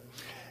good.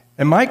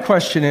 And my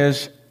question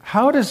is,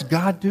 how does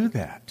God do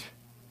that?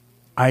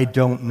 I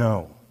don't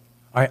know.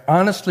 I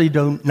honestly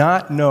do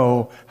not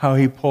know how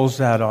he pulls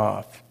that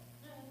off.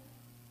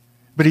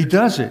 But he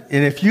does it.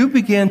 And if you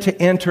begin to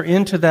enter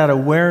into that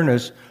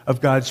awareness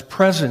of God's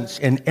presence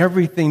in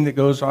everything that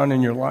goes on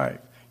in your life,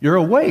 you're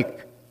awake.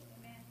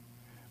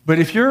 But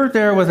if you're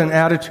there with an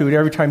attitude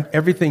every time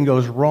everything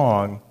goes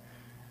wrong,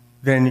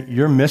 then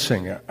you're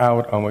missing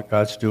out on what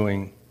God's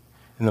doing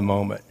in the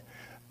moment.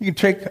 You can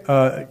take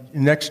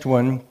next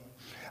one.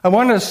 I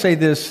want to say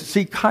this.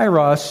 See,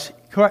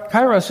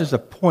 Kairos is a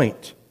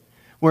point,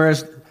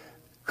 whereas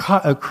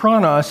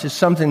Chronos is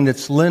something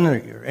that's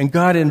linear, and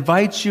God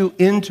invites you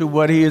into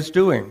what he is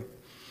doing.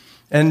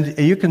 And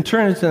you can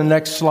turn it to the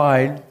next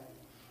slide.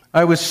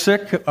 I was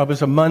sick. It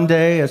was a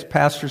Monday, as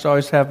pastors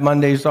always have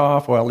Mondays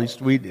off, well, at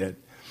least we did.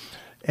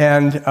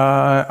 And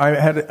I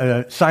had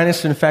a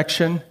sinus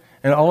infection,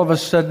 and all of a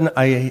sudden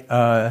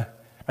I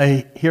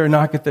hear a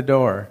knock at the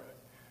door.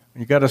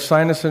 You got a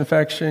sinus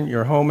infection,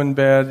 you're home in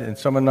bed, and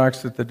someone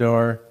knocks at the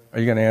door. Are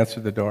you going to answer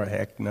the door?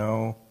 Heck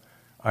no,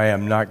 I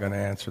am not going to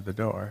answer the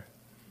door.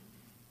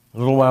 A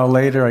little while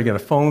later, I get a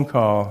phone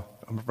call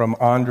from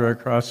Andra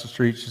across the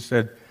street. She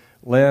said,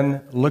 Lynn,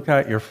 look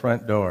out your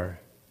front door.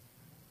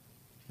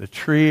 The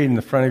tree in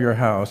the front of your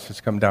house has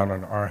come down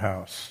on our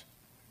house.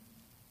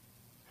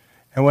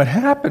 And what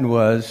happened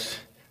was,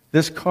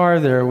 this car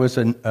there was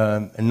a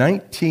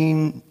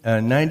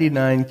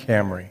 1999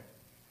 Camry.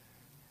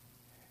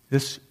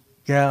 This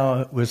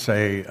gal was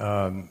a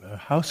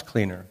house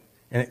cleaner,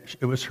 and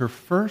it was her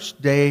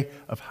first day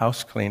of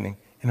house cleaning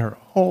in her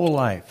whole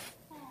life.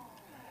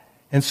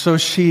 And so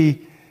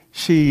she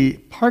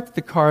parked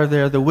the car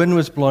there. The wind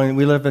was blowing.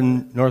 We live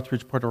in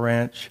Northridge, Porter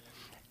Ranch,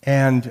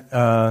 and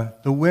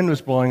the wind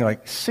was blowing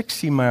like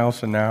 60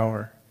 miles an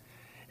hour.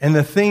 And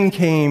the thing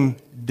came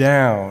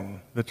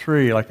down, the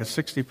tree, like a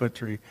 60-foot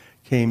tree,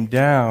 came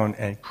down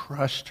and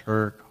crushed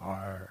her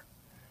car.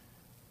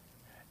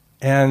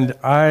 And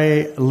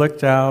I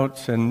looked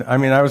out, and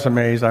I was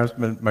amazed.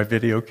 My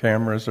video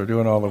cameras are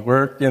doing all the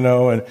work, and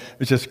it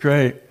was just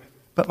great.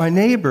 But my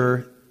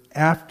neighbor,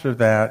 after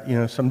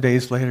that, some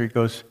days later, he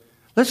goes,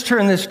 let's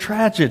turn this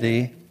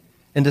tragedy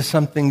into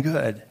something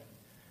good.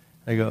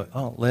 I go,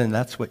 oh, Lynn,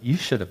 that's what you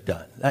should have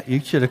done. You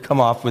should have come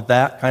off with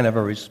that kind of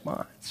a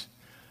response.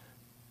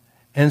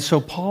 And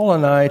so Paul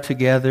and I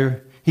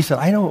together, he said,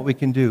 I know what we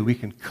can do. We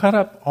can cut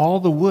up all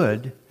the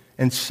wood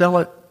and sell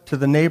it to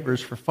the neighbors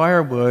for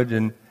firewood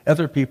and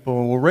other people,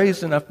 and we'll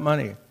raise enough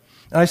money.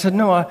 And I said,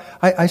 no,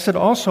 I said,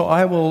 also,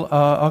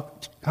 I'll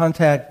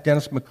contact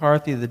Dennis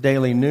McCarthy of the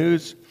Daily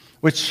News,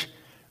 which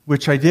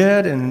I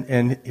did,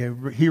 and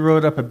he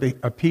wrote up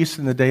a piece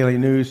in the Daily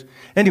News.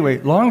 Anyway,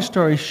 long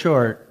story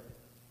short,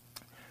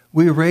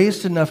 we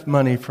raised enough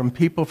money from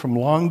people from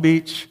Long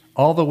Beach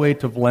all the way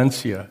to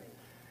Valencia,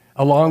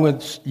 along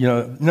with,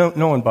 no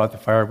one bought the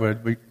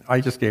firewood. I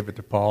just gave it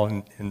to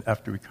Paul and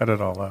after we cut it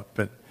all up.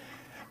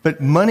 But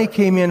money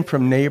came in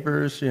from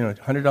neighbors,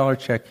 $100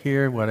 check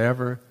here,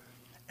 whatever,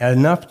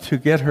 enough to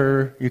get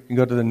her, you can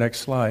go to the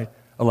next slide,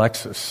 a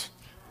Lexus.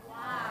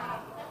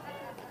 Wow.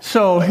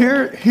 So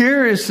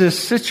here is this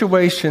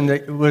situation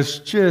that was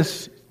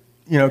just,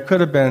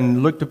 could have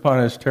been looked upon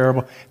as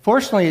terrible.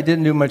 Fortunately, it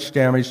didn't do much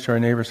damage to our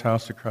neighbor's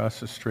house across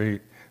the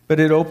street, but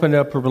it opened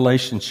up a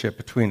relationship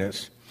between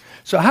us.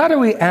 So how do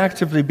we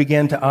actively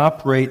begin to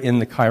operate in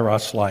the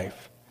Kairos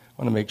life?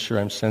 I want to make sure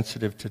I'm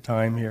sensitive to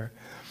time here.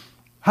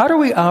 How do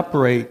we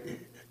operate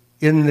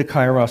in the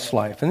Kairos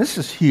life? And this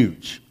is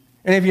huge.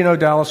 Any of you know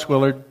Dallas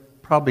Willard?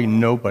 Probably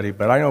nobody,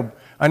 but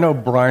I know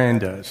Brian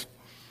does.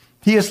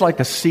 He is like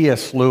a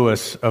C.S.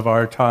 Lewis of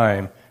our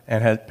time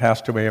and had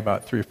passed away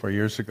about 3 or 4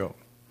 years ago.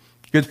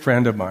 Good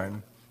friend of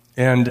mine.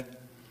 And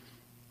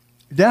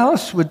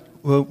Dallas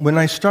when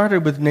I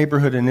started with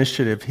Neighborhood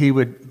Initiative, we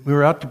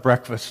were out to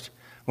breakfast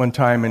one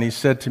time, and he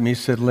said to me,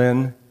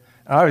 Lynn,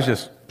 I was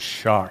just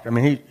shocked.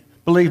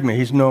 Believe me,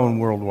 he's known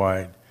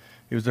worldwide.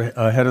 He was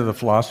the head of the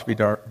philosophy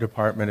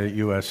department at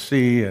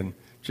USC, and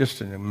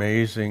just an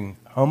amazing,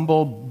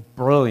 humble,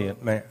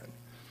 brilliant man.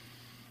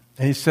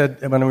 And he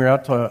said, when we were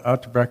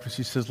out to breakfast,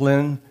 he says,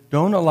 Lynn,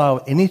 don't allow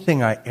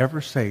anything I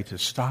ever say to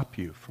stop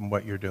you from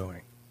what you're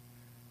doing.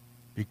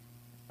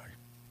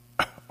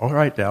 All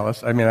right,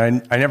 Dallas. I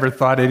never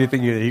thought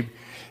anything.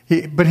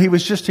 But he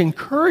was just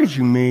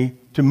encouraging me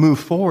to move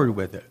forward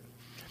with it.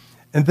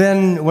 And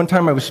then one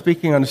time I was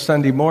speaking on a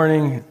Sunday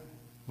morning.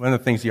 One of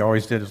the things he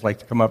always did is like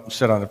to come up and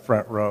sit on the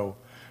front row,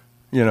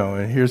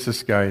 and here's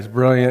this guy, he's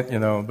brilliant,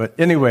 But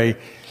anyway,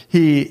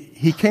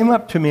 he came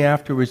up to me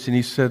afterwards and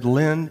he said,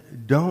 Lynn,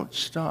 don't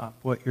stop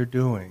what you're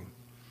doing.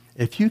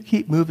 If you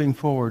keep moving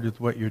forward with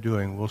what you're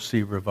doing, we'll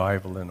see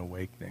revival and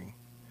awakening.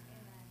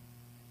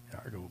 And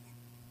I go,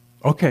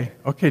 okay,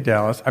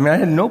 Dallas. I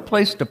had no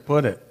place to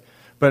put it.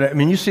 But,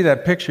 you see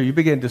that picture, you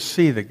begin to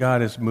see that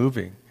God is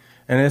moving.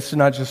 And it's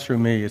not just through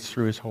me, it's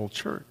through his whole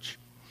church.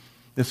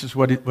 This is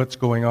what's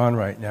going on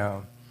right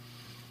now.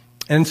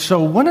 And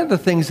so one of the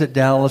things that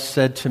Dallas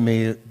said to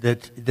me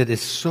that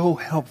is so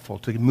helpful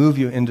to move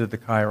you into the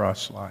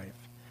Kairos life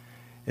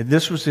And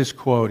this was his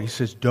quote. He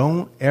says,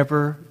 "Don't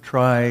ever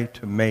try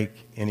to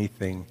make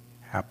anything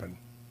happen."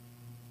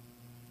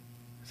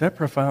 Is that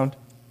profound?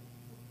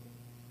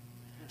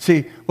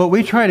 See, what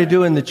we try to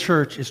do in the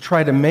church is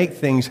try to make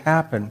things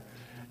happen,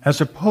 as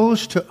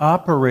opposed to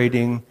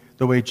operating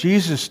the way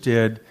Jesus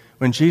did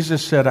when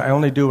Jesus said, "I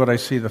only do what I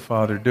see the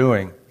Father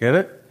doing." Get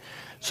it?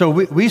 So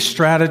we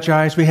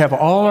strategize. We have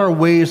all our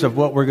ways of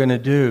what we're going to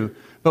do.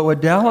 But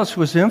what Dallas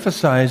was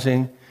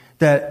emphasizing,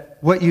 that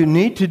what you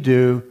need to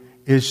do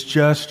is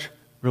just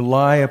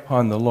rely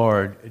upon the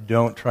Lord.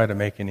 Don't try to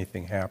make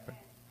anything happen.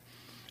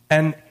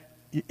 And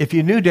if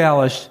you knew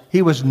Dallas,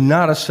 he was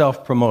not a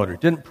self-promoter.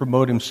 Didn't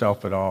promote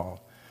himself at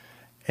all.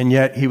 And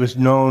yet he was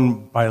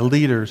known by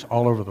leaders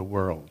all over the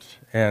world.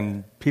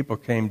 And people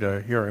came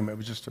to hear him. It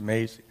was just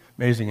amazing,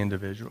 amazing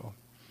individual.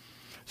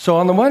 So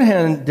on the one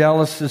hand,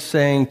 Dallas is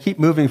saying, keep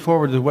moving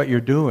forward with what you're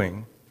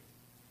doing,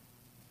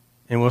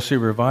 and we'll see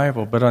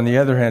revival. But on the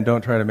other hand,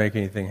 don't try to make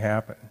anything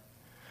happen.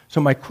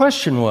 So my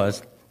question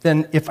was,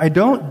 then if I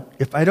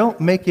don't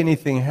make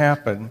anything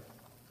happen,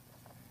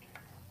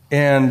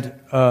 and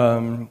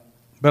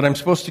but I'm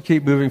supposed to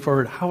keep moving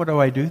forward, how do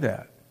I do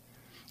that?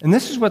 And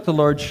this is what the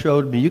Lord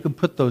showed me. You can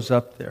put those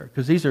up there,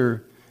 because these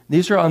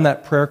are on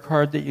that prayer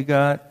card that you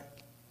got,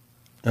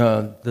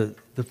 the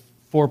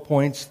 4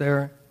 points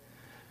there.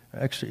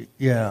 Actually,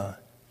 yeah.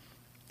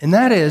 And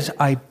that is,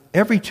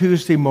 every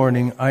Tuesday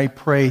morning, I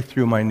pray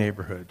through my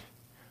neighborhood.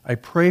 I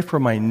pray for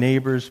my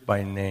neighbors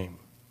by name.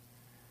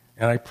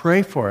 And I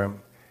pray for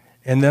them.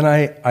 And then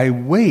I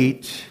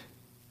wait,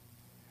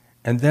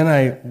 and then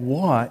I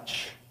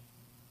watch.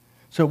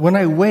 So when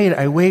I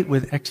wait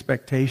with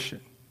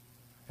expectation,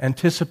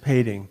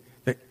 anticipating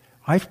that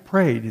I've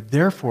prayed,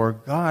 therefore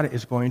God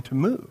is going to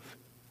move.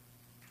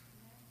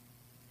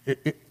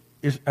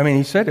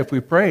 He said if we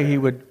pray,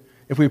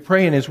 if we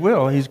pray in His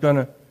will, He's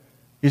going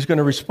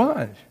to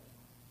respond.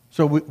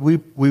 So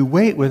we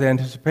wait with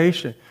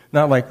anticipation,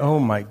 not like, oh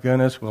my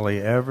goodness, will He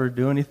ever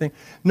do anything?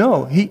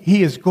 No,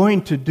 He is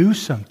going to do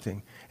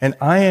something, and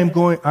I am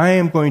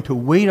going to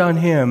wait on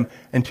Him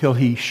until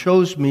He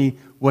shows me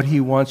what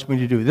He wants me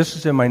to do. This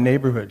is in my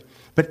neighborhood.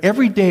 But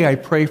every day I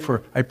pray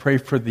for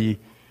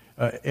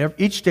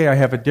each day I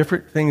have a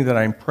different thing that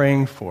I'm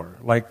praying for.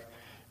 Like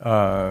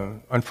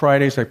on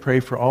Fridays I pray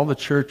for all the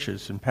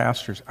churches and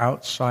pastors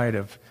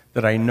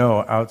that I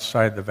know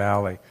outside the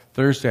valley.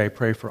 Thursday I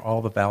pray for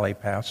all the valley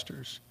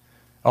pastors,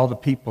 all the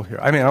people here.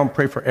 I don't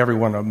pray for every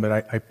one of them, but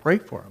I pray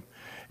for them.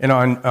 And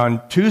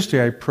on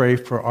Tuesday I pray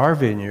for our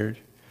vineyard,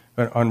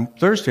 but on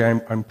Thursday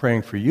I'm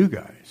praying for you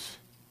guys.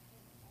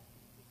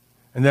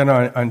 And then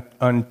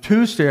on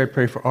Tuesday, I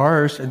pray for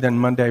ours, and then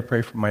Monday, I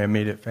pray for my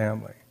immediate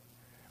family.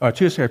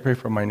 Tuesday, I pray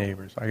for my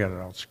neighbors. I got it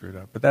all screwed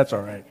up, but that's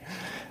all right.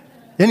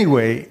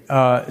 Anyway,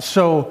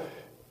 so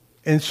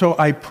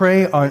I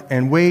pray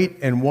and wait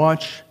and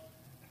watch,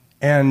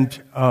 and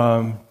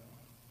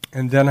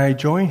then I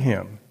join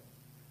Him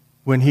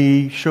when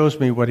He shows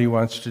me what He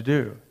wants to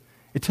do.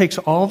 It takes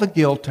all the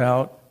guilt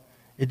out.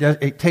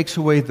 It takes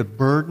away the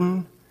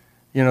burden,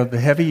 the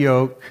heavy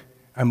yoke.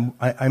 I'm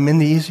in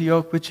the easy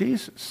yoke with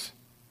Jesus.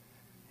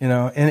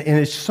 And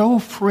it's so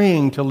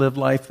freeing to live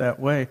life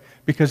that way,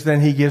 because then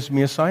He gives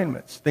me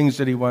assignments, things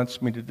that He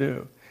wants me to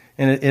do.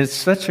 And it's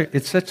such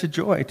a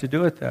joy to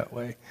do it that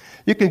way.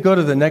 You can go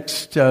to the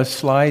next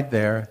slide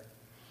there.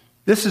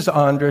 This is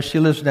Andra. She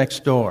lives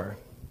next door,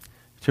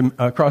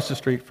 across the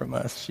street from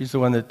us. She's the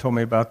one that told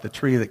me about the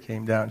tree that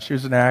came down. She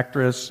was an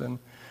actress, and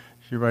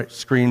she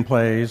writes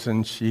screenplays,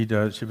 and she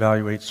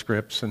evaluates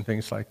scripts and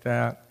things like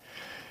that.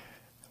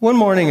 One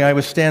morning, I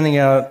was sitting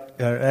out.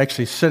 I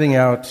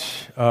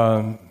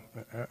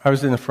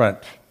was in the front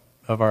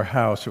of our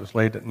house. It was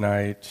late at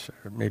night,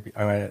 or maybe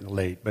I might not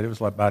late, but it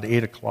was about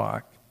 8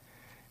 o'clock.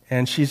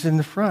 And she's in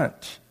the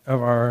front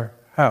of our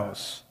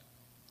house,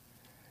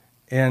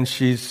 and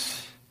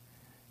she's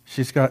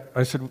got.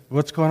 I said,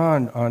 "What's going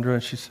on, Andra?"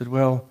 And she said,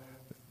 "Well,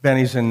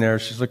 Benny's in there.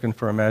 He's looking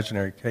for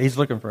imaginary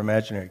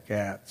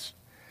cats."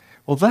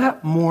 Well,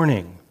 that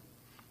morning,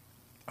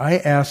 I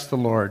asked the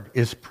Lord,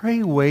 "Is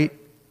pray, wait,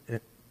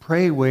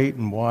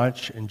 and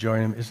watch, and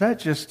join Him, is that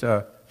just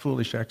a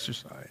foolish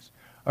exercise?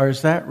 Or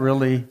is that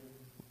really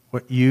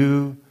what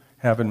You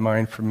have in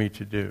mind for me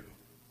to do?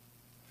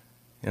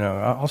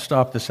 I'll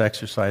stop this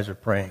exercise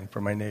of praying for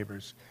my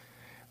neighbors."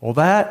 Well,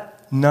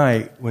 that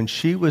night, when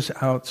she was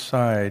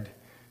outside,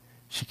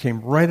 she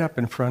came right up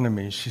in front of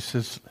me. She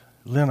says,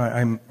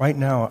 "Lynn, right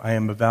now I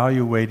am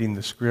evaluating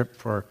the script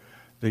for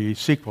the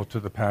sequel to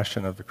The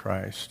Passion of the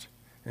Christ."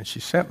 And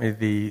she sent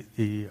me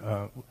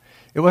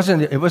it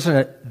wasn't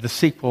the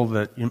sequel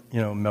that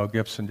Mel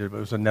Gibson did, but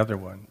it was another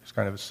one. It's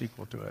kind of a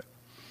sequel to it.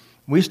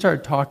 We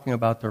started talking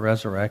about the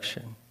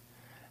resurrection,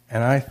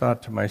 and I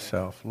thought to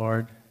myself,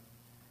 Lord,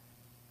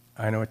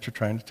 I know what You're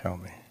trying to tell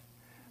me.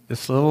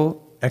 This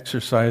little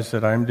exercise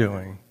that I'm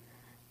doing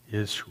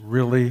is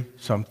really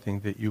something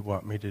that You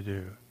want me to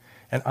do.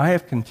 And I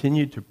have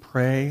continued to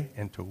pray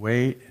and to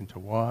wait and to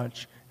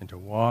watch and to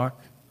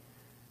walk.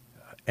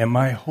 And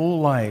my whole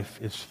life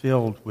is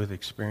filled with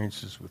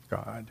experiences with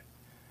God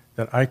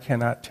that I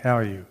cannot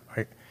tell you.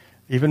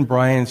 Even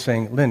Brian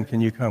saying, Lynn,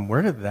 can you come?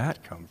 Where did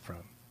that come from?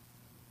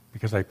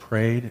 Because I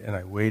prayed and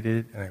I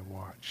waited and I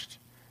watched,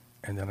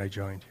 and then I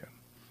joined him.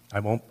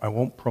 I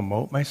won't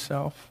promote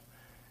myself,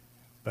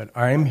 but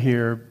I'm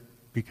here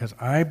because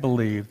I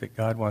believe that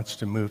God wants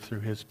to move through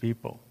his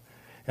people,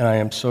 and I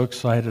am so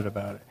excited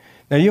about it.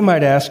 Now, you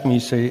might ask me, you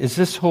say, is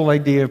this whole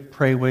idea of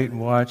pray, wait, and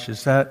watch,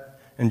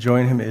 and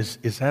join him, is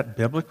that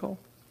biblical?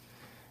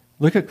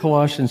 Look at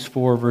Colossians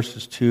 4,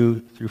 verses 2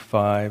 through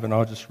 5, and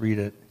I'll just read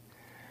it.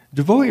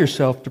 Devote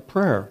yourself to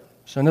prayer.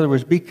 So in other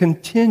words, be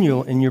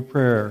continual in your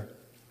prayer.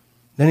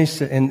 Then he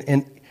said,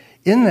 and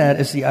in that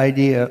is the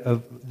idea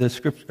of the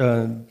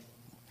scripture,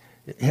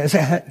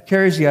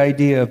 carries the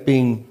idea of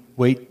being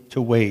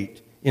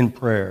wait in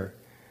prayer.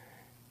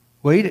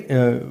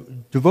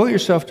 Devote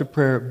yourself to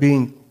prayer,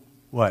 being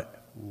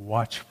what?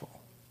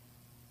 Watchful.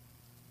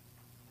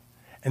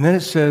 And then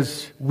it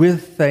says,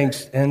 with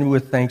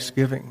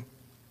thanksgiving,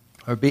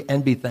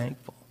 be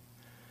thankful.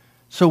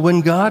 So when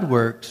God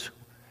works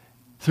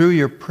through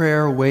your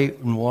prayer, wait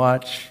and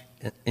watch,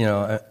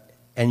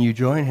 and you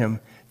join him,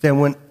 then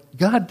when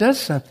God does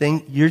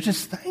something, you're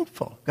just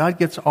thankful. God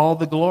gets all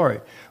the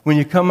glory. When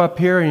you come up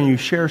here and you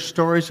share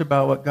stories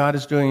about what God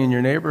is doing in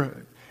your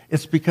neighborhood,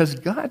 it's because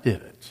God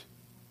did it.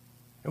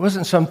 It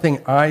wasn't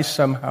something I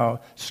somehow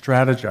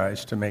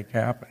strategized to make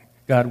happen.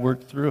 God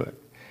worked through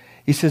it.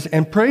 He says,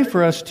 and pray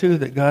for us too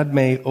that God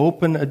may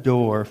open a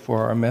door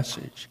for our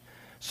message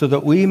so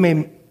that we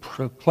may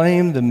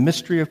proclaim the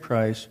mystery of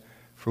Christ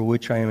for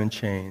which I am in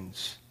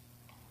chains.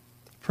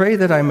 Pray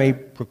that I may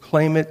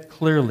proclaim it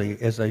clearly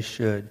as I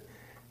should.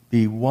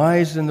 Be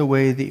wise in the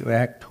way that you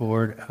act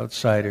toward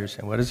outsiders.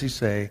 And what does he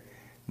say?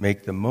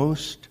 Make the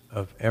most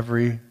of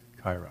every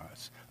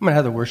kairos. I'm going to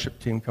have the worship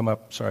team come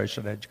up. Sorry, I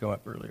should have had you come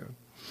up earlier.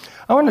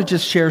 I want to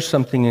just share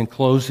something in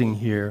closing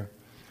here.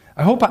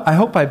 I hope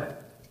I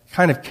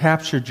kind of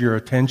captured your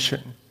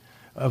attention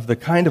of the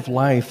kind of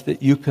life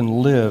that you can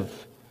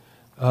live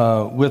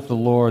with the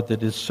Lord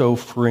that is so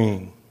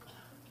freeing.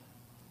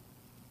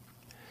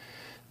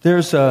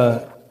 There's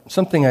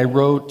something I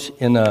wrote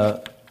in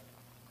a...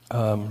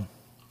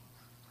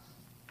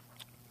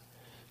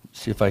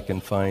 see if I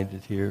can find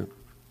it here.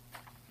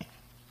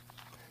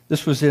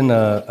 This was in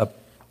a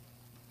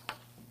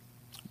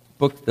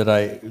book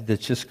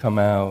that's just come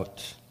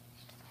out,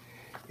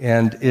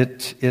 and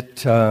it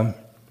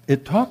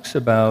talks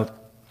about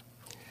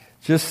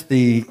just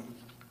looks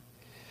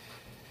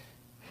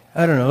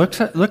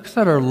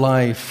at our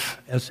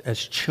life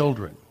as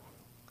children.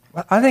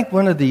 I think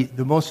one of the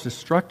most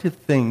destructive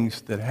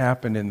things that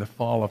happened in the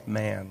fall of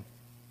man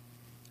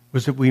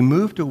was that we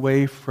moved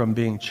away from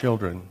being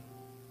children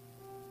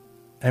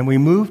and we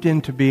moved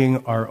into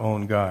being our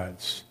own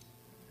gods,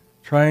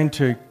 trying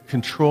to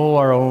control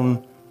our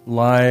own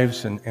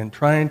lives and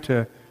trying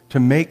to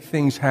make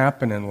things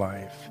happen in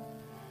life.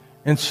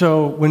 And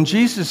so when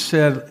Jesus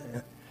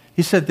said,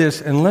 he said this,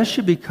 unless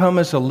you become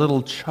as a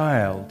little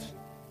child,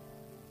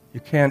 you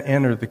can't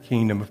enter the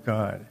kingdom of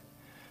God.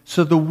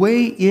 So the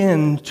way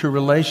into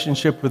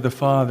relationship with the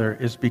Father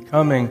is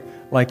becoming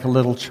like a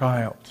little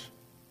child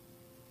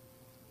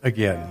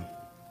again.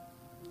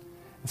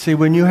 See,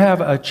 when you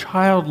have a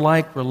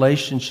childlike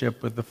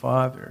relationship with the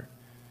Father,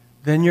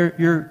 then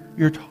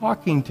you're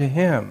talking to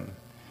Him,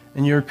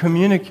 and you're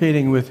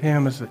communicating with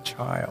Him as a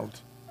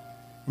child,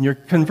 and you're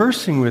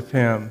conversing with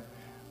Him.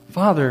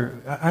 Father,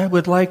 I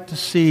would like to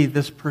see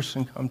this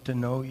person come to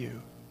know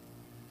you.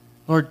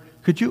 Lord,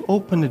 could you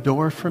open the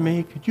door for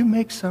me? Could you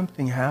make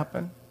something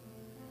happen?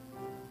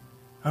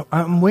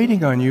 I'm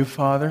waiting on you,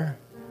 Father.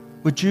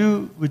 Would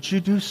you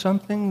do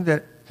something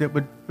that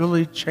would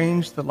really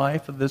change the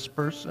life of this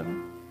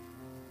person?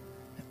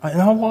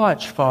 And I'll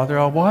watch, Father.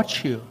 I'll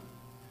watch you.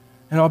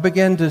 And I'll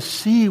begin to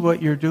see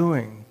what you're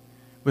doing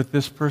with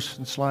this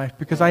person's life.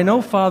 Because I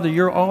know, Father,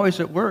 you're always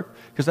at work.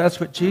 Because that's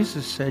what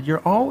Jesus said.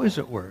 You're always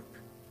at work.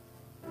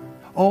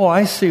 Oh,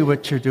 I see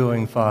what you're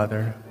doing,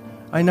 Father.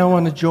 I now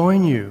want to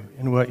join you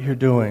in what you're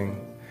doing.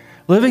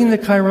 Living the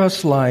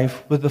Kairos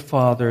life with the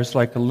Father is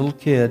like a little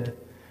kid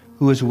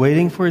who is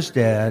waiting for his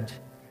dad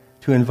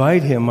to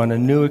invite him on a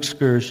new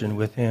excursion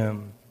with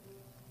him.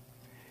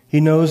 He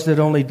knows that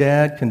only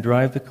Dad can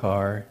drive the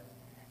car,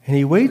 and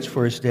he waits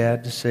for his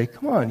dad to say,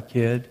 "Come on,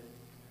 kid.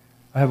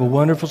 I have a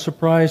wonderful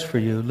surprise for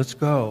you. Let's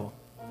go."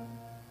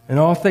 And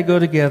off they go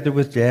together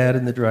with Dad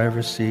in the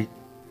driver's seat.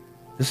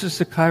 This is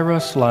the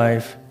Kairos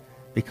life,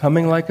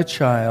 becoming like a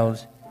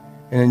child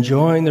and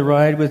enjoying the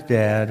ride with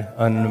Dad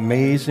on an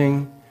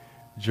amazing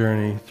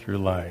journey through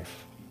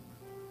life.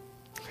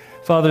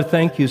 Father,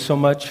 thank you so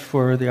much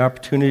for the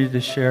opportunity to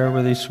share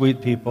with these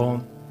sweet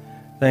people.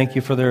 Thank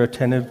you for their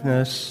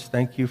attentiveness.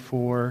 Thank you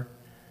for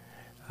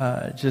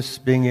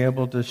just being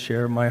able to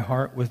share my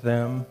heart with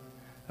them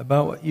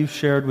about what you've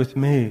shared with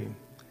me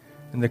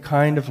and the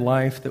kind of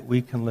life that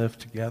we can live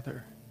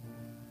together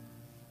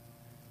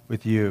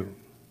with you.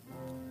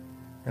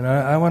 And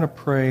I want to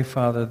pray,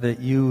 Father, that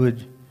you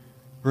would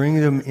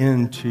bring them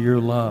into your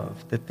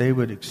love, that they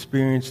would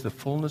experience the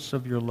fullness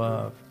of your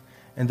love,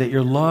 and that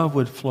your love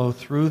would flow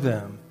through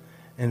them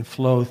and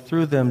flow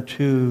through them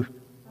to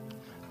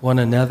one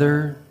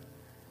another,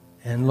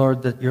 and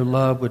Lord, that your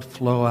love would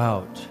flow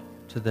out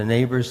to the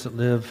neighbors that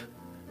live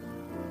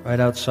right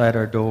outside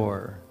our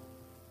door.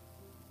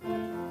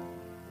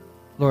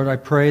 Lord, I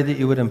pray that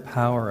you would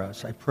empower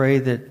us. I pray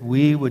that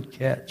we would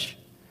catch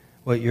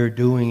what you're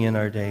doing in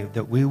our day,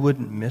 that we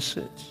wouldn't miss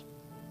it.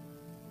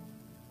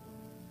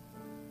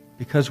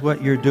 Because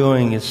what you're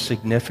doing is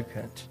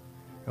significant.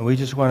 And we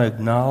just want to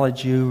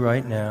acknowledge you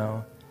right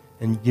now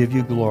and give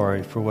you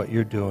glory for what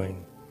you're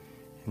doing.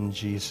 In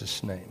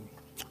Jesus' name,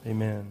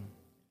 amen.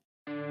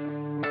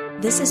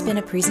 This has been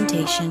a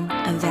presentation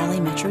of Valley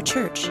Metro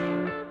Church.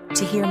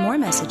 To hear more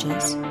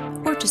messages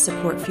or to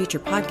support future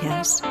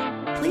podcasts,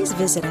 please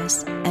visit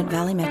us at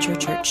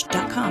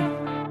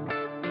valleymetrochurch.com.